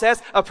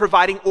process of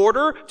providing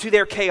order to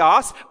their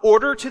chaos,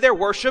 order to their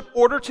worship,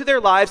 order to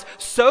their lives,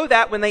 so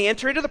that when they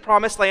enter into the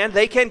promised land,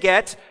 they can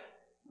get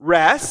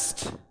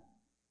rest.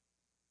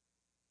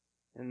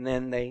 And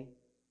then they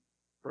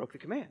broke the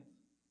command.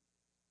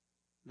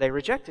 They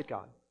rejected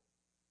God.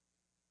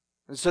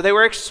 And so they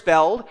were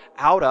expelled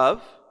out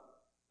of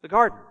the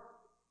garden,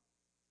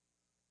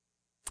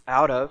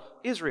 out of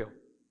Israel,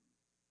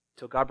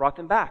 till God brought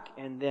them back.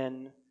 And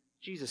then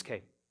Jesus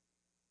came.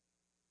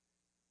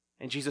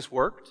 And Jesus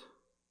worked.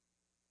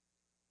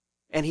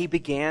 And He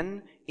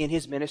began in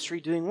His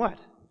ministry doing what?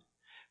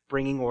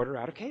 Bringing order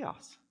out of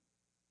chaos.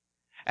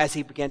 As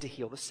He began to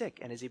heal the sick,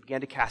 and as He began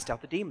to cast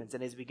out the demons,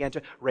 and as He began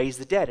to raise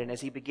the dead, and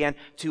as He began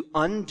to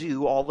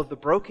undo all of the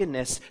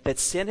brokenness that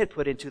sin had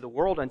put into the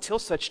world, until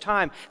such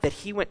time that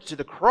He went to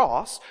the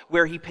cross,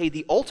 where He paid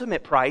the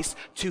ultimate price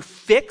to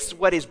fix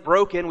what is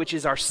broken, which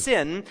is our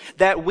sin,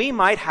 that we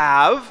might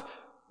have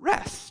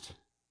rest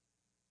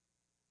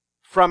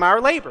from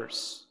our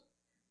labors.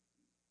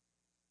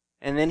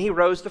 And then He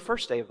rose the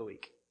first day of the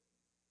week.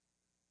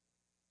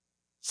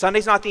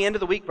 Sunday's not the end of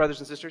the week, brothers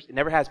and sisters. It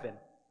never has been.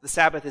 The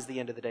Sabbath is the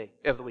end of the day,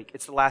 of the week.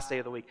 It's the last day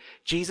of the week.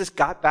 Jesus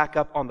got back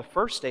up on the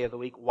first day of the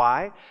week.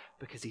 Why?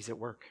 Because He's at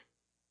work,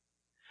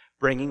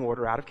 bringing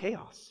order out of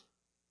chaos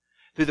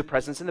through the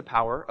presence and the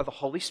power of the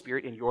Holy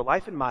Spirit in your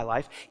life and my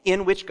life,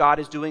 in which God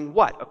is doing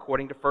what?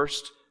 According to 1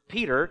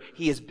 Peter,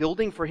 He is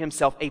building for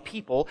Himself a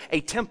people,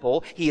 a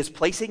temple. He is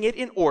placing it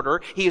in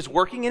order. He is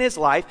working in His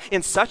life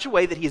in such a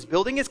way that He is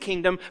building His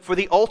kingdom for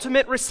the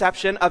ultimate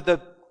reception of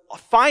the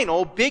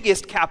final,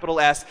 biggest, capital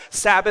S,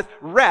 Sabbath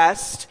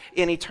rest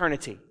in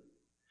eternity.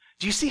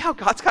 Do you see how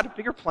God's got a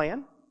bigger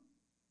plan?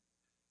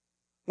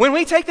 When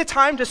we take the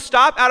time to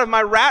stop out of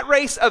my rat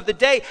race of the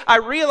day, I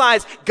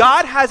realize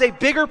God has a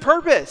bigger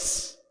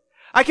purpose.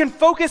 I can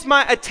focus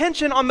my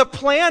attention on the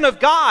plan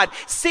of God,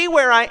 see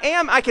where I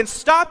am. I can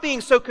stop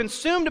being so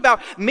consumed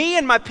about me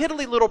and my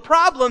piddly little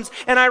problems,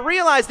 and I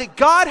realize that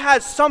God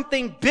has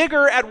something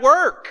bigger at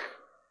work.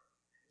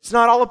 It's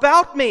not all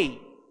about me.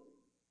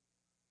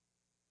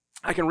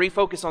 I can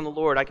refocus on the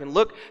Lord. I can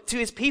look to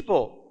His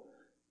people.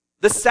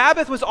 The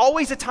Sabbath was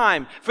always a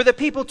time for the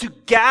people to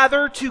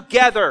gather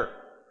together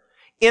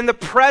in the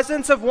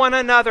presence of one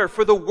another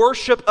for the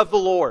worship of the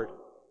Lord.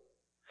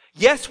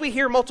 Yes, we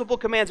hear multiple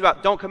commands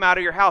about don't come out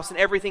of your house and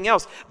everything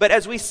else. But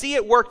as we see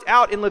it worked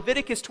out in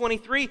Leviticus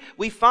 23,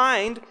 we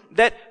find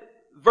that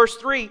verse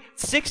 3,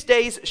 6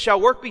 days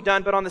shall work be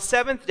done, but on the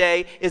seventh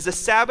day is the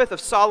Sabbath of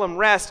solemn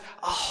rest,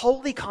 a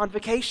holy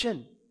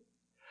convocation.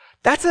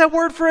 That's a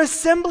word for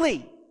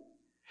assembly.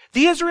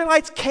 The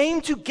Israelites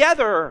came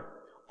together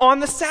on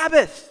the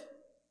Sabbath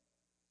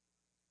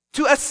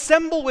to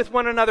assemble with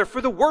one another for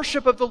the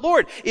worship of the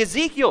Lord.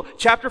 Ezekiel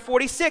chapter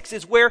 46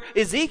 is where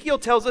Ezekiel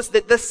tells us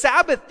that the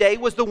Sabbath day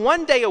was the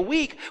one day a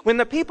week when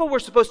the people were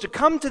supposed to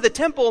come to the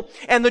temple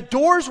and the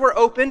doors were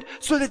opened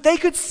so that they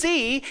could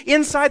see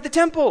inside the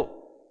temple.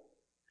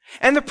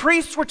 And the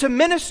priests were to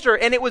minister,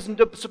 and it was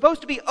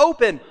supposed to be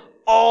open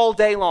all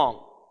day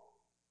long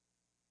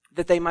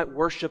that they might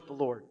worship the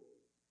Lord.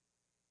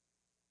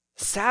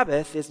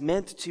 Sabbath is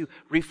meant to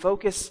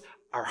refocus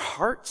our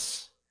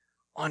hearts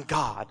on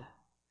God,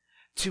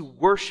 to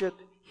worship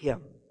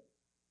Him.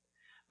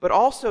 But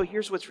also,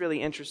 here's what's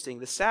really interesting.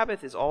 The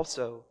Sabbath is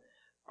also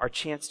our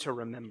chance to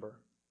remember.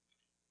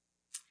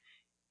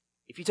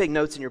 If you take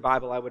notes in your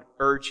Bible, I would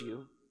urge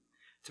you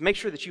to make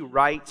sure that you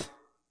write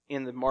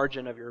in the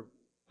margin of your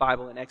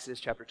Bible in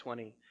Exodus chapter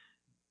 20,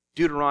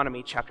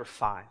 Deuteronomy chapter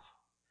 5.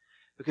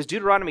 Because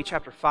Deuteronomy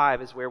chapter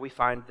 5 is where we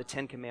find the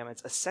Ten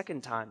Commandments a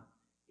second time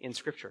in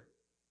Scripture.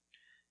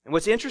 And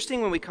what's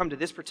interesting when we come to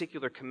this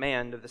particular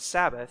command of the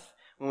Sabbath,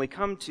 when we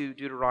come to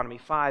Deuteronomy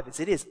 5, is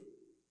it is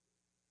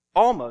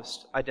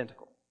almost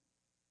identical.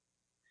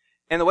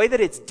 And the way that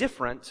it's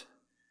different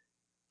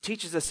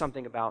teaches us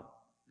something about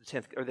the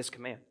 10th, or this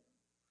command.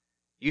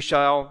 You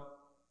shall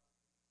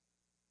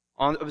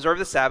observe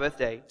the Sabbath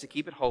day to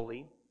keep it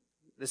holy.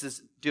 This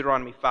is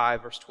Deuteronomy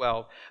 5, verse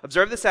 12.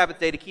 Observe the Sabbath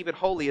day to keep it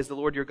holy as the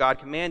Lord your God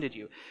commanded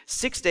you.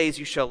 6 days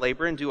you shall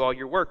labor and do all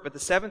your work, but the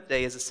seventh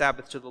day is a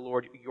Sabbath to the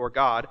Lord your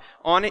God.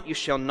 On it you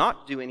shall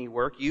not do any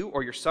work, you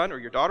or your son or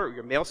your daughter or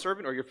your male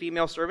servant or your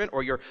female servant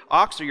or your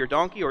ox or your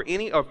donkey or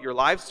any of your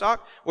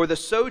livestock or the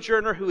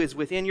sojourner who is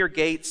within your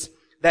gates,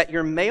 that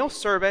your male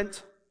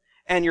servant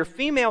and your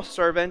female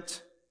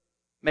servant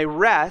may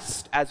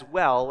rest as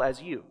well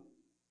as you.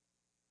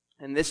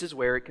 And this is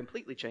where it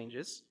completely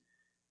changes.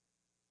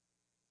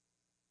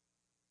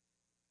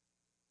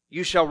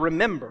 You shall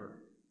remember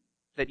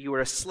that you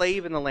were a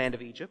slave in the land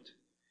of Egypt,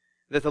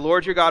 that the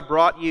Lord your God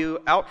brought you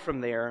out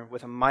from there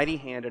with a mighty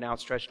hand and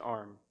outstretched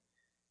arm.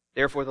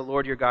 Therefore the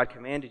Lord your God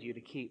commanded you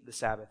to keep the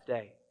Sabbath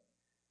day.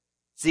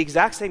 It's the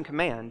exact same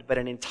command, but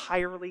an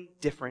entirely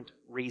different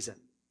reason.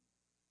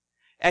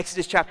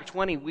 Exodus chapter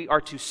 20, we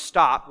are to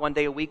stop one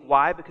day a week.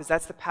 Why? Because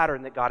that's the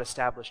pattern that God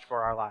established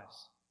for our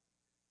lives.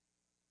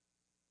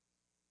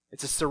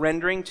 It's a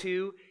surrendering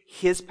to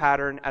His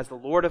pattern as the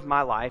Lord of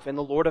my life and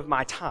the Lord of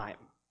my time.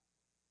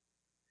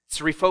 It's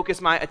to refocus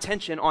my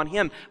attention on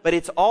Him, but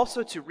it's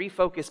also to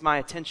refocus my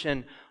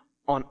attention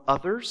on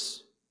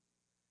others.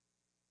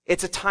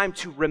 It's a time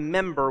to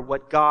remember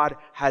what God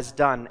has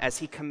done as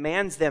He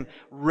commands them.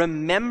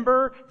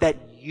 Remember that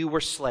you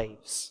were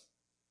slaves,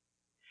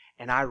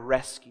 and I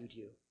rescued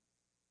you.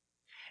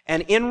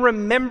 And in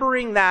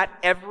remembering that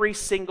every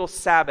single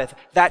Sabbath,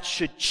 that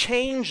should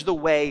change the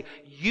way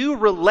you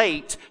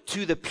relate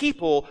to the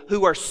people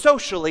who are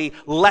socially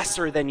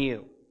lesser than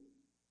you.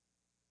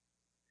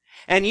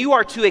 And you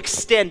are to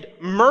extend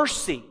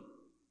mercy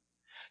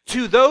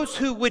to those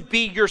who would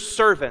be your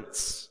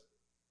servants.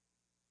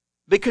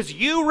 Because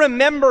you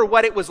remember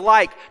what it was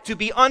like to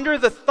be under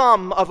the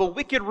thumb of a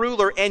wicked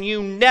ruler and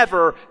you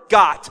never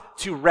got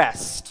to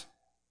rest.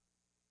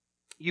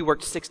 You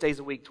worked 6 days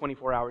a week,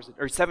 24 hours,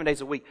 or 7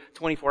 days a week,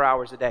 24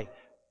 hours a day,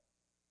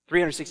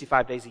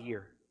 365 days a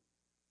year.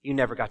 You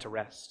never got to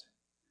rest.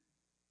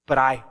 But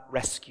I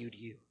rescued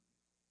you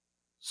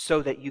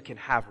so that you can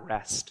have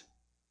rest.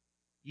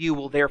 You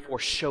will therefore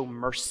show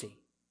mercy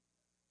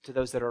to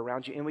those that are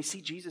around you. And we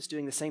see Jesus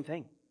doing the same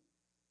thing.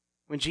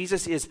 When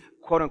Jesus is,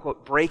 quote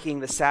unquote,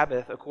 breaking the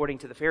Sabbath according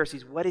to the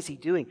Pharisees, what is He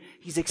doing?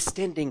 He's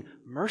extending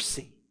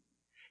mercy.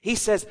 He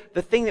says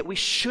the thing that we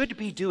should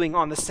be doing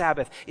on the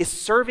Sabbath is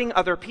serving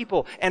other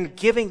people and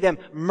giving them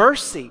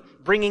mercy,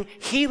 bringing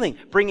healing,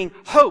 bringing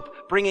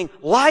hope, bringing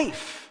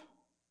life.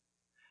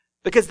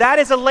 Because that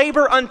is a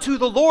labor unto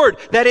the Lord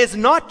that is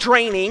not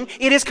draining,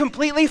 it is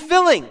completely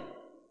filling.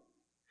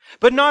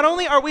 But not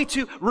only are we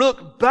to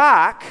look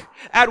back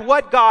at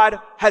what God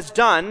has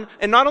done,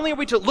 and not only are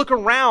we to look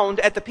around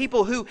at the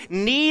people who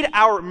need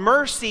our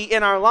mercy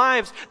in our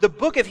lives, the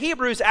book of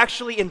Hebrews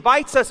actually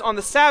invites us on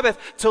the Sabbath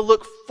to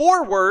look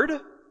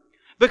forward,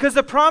 because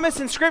the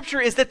promise in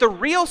Scripture is that the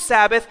real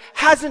Sabbath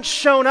hasn't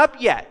shown up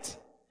yet.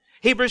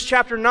 Hebrews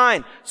chapter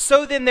 9,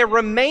 so then there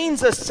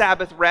remains a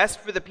Sabbath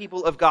rest for the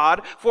people of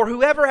God, for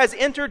whoever has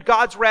entered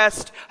God's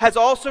rest has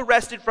also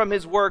rested from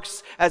his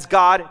works as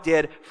God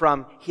did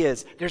from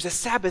His. There's a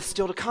Sabbath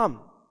still to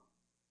come.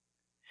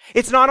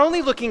 It's not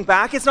only looking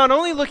back, it's not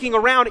only looking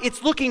around,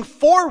 it's looking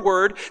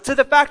forward to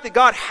the fact that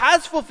God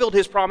has fulfilled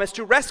His promise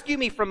to rescue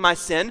me from my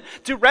sin,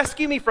 to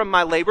rescue me from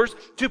my labors,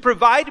 to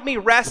provide me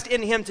rest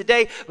in Him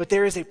today. But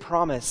there is a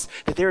promise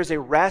that there is a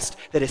rest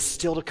that is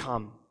still to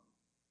come.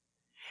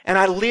 And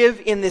I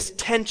live in this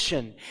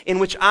tension in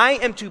which I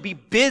am to be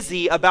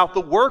busy about the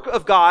work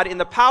of God in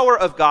the power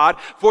of God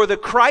for the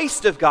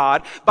Christ of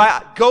God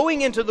by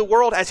going into the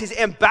world as His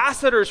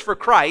ambassadors for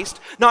Christ,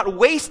 not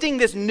wasting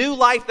this new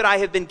life that I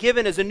have been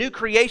given as a new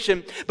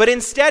creation, but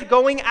instead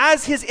going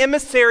as His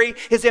emissary,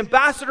 His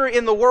ambassador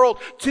in the world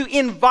to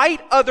invite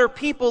other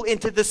people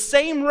into the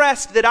same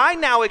rest that I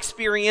now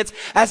experience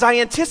as I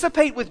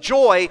anticipate with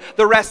joy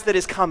the rest that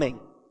is coming.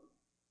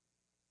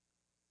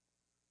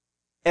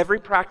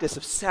 Every practice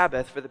of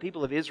Sabbath for the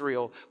people of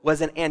Israel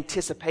was an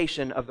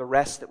anticipation of the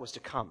rest that was to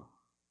come.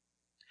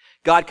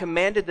 God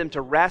commanded them to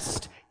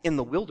rest in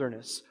the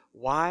wilderness.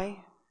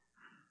 Why?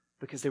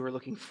 Because they were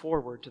looking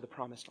forward to the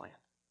promised land.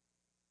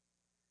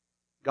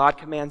 God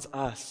commands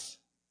us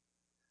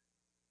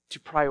to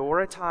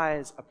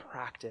prioritize a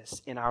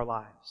practice in our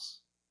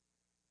lives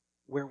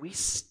where we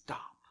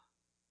stop,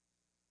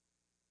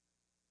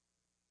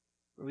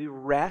 where we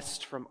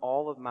rest from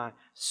all of my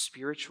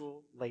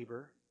spiritual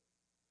labor.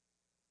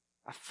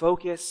 I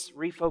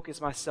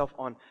refocus myself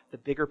on the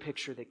bigger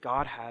picture that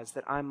God has,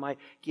 that I might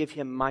give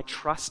Him my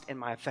trust and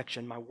my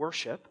affection, my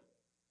worship,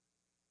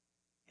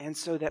 and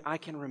so that I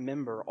can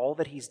remember all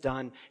that He's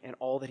done and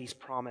all that He's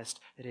promised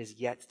that is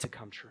yet to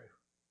come true.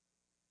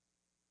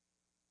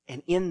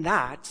 And in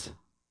that,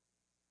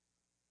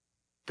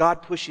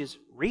 God pushes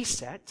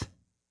reset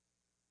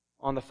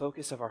on the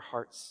focus of our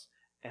hearts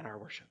and our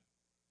worship.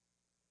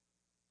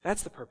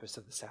 That's the purpose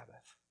of the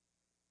Sabbath.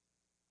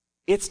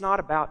 It's not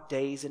about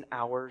days and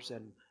hours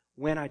and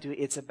when I do it.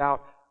 It's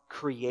about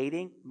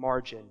creating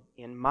margin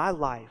in my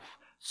life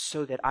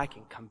so that I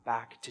can come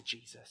back to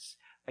Jesus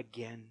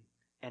again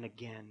and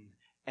again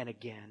and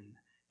again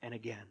and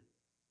again.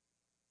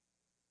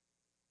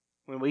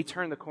 When we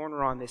turned the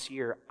corner on this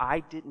year,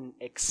 I didn't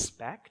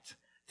expect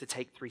to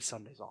take 3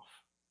 Sundays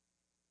off.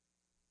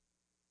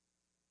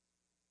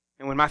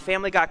 And when my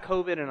family got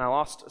COVID and I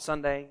lost a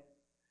Sunday, and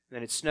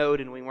then it snowed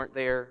and we weren't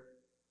there,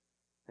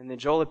 and then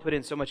Joel had put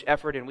in so much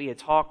effort and we had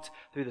talked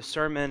through the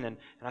sermon, and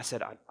I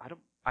said,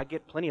 I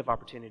get plenty of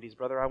opportunities,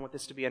 brother. I want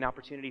this to be an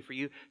opportunity for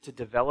you to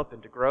develop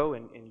and to grow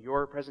in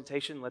your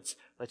presentation. Let's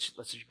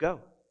go.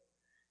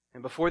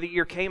 And before the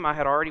year came, I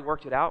had already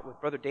worked it out with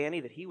Brother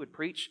Danny that he would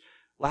preach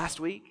last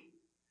week.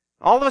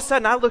 All of a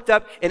sudden, I looked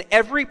up and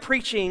every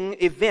preaching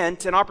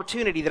event and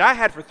opportunity that I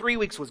had for 3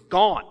 weeks was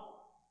gone.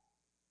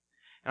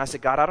 And I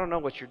said, God, I don't know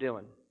what you're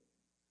doing.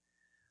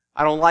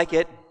 I don't like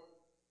it.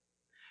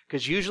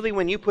 Because usually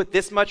when you put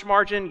this much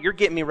margin, you're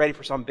getting me ready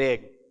for something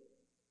big.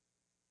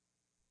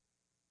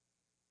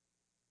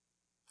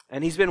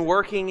 And He's been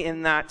working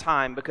in that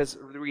time, because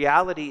the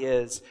reality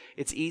is,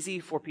 it's easy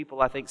for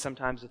people, I think,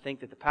 sometimes to think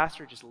that the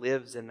pastor just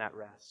lives in that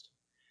rest.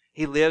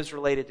 He lives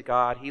related to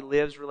God. He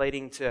lives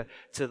relating to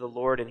the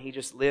Lord, and he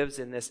just lives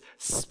in this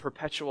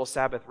perpetual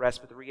Sabbath rest.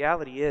 But the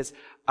reality is,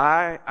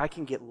 I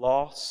can get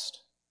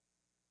lost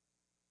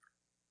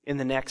in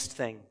the next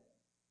thing,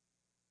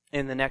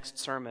 in the next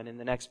sermon, in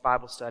the next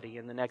Bible study,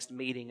 in the next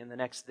meeting, in the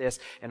next this,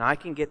 and I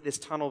can get this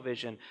tunnel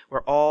vision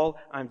where all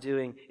I'm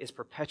doing is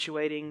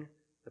perpetuating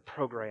the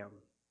program.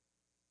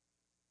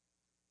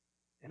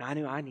 And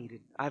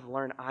I've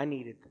learned I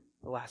needed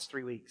the last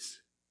 3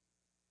 weeks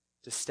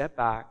to step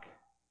back,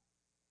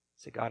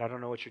 say, God, I don't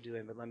know what you're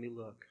doing, but let me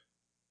look.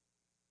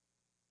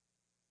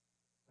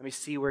 Let me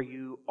see where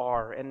you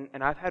are. And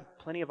I've had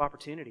plenty of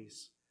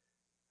opportunities.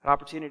 I had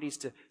opportunities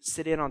to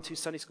sit in on 2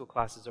 Sunday school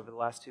classes over the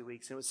last 2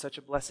 weeks. And it was such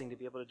a blessing to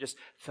be able to just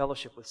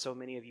fellowship with so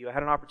many of you. I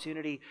had an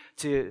opportunity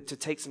to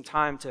take some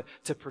time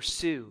to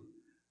pursue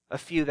a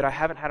few that I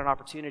haven't had an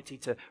opportunity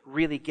to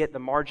really get the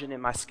margin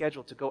in my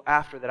schedule to go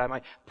after, that I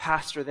might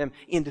pastor them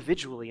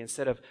individually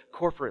instead of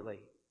corporately.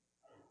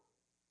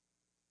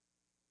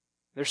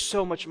 There's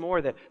so much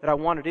more that I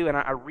want to do, and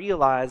I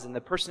realize, and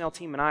the personnel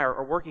team and I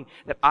are working,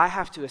 that I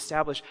have to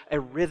establish a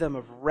rhythm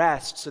of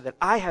rest so that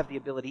I have the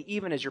ability,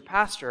 even as your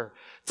pastor,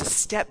 to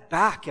step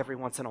back every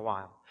once in a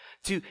while,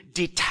 to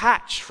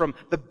detach from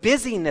the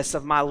busyness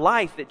of my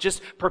life that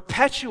just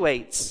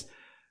perpetuates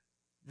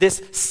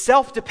this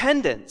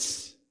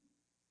self-dependence.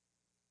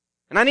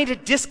 And I need to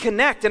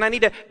disconnect, and I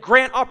need to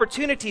grant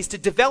opportunities to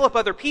develop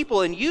other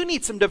people. And you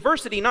need some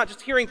diversity, not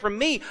just hearing from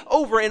me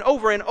over and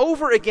over and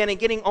over again and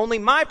getting only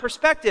my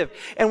perspective.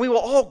 And we will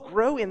all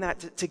grow in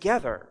that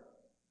together.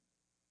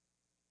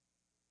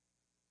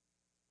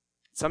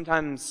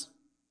 Sometimes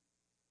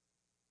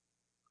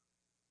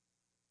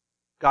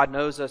God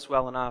knows us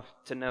well enough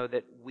to know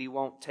that we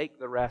won't take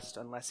the rest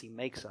unless He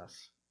makes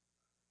us.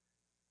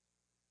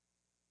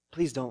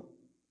 Please don't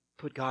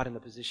put God in the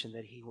position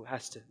that He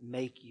has to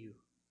make you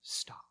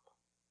stop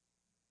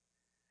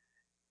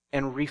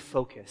and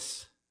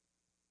refocus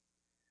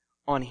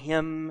on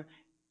Him,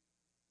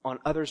 on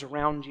others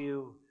around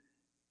you,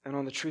 and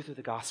on the truth of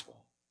the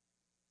gospel.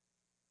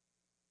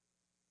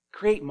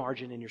 Create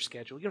margin in your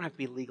schedule. You don't have to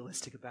be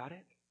legalistic about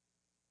it.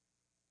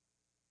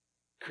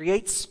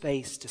 Create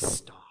space to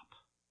stop.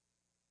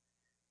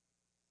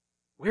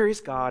 Where is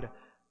God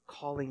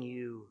calling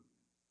you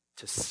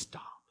to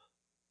stop?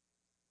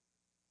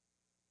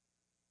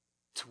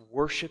 To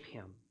worship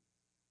Him,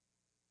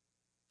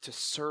 to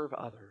serve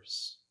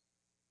others,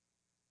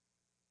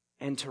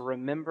 and to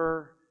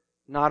remember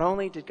not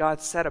only did God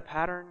set a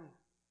pattern,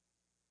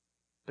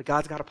 but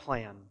God's got a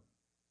plan.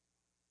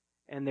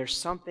 And there's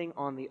something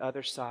on the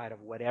other side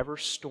of whatever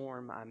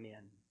storm I'm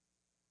in,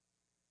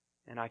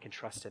 and I can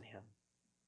trust in Him.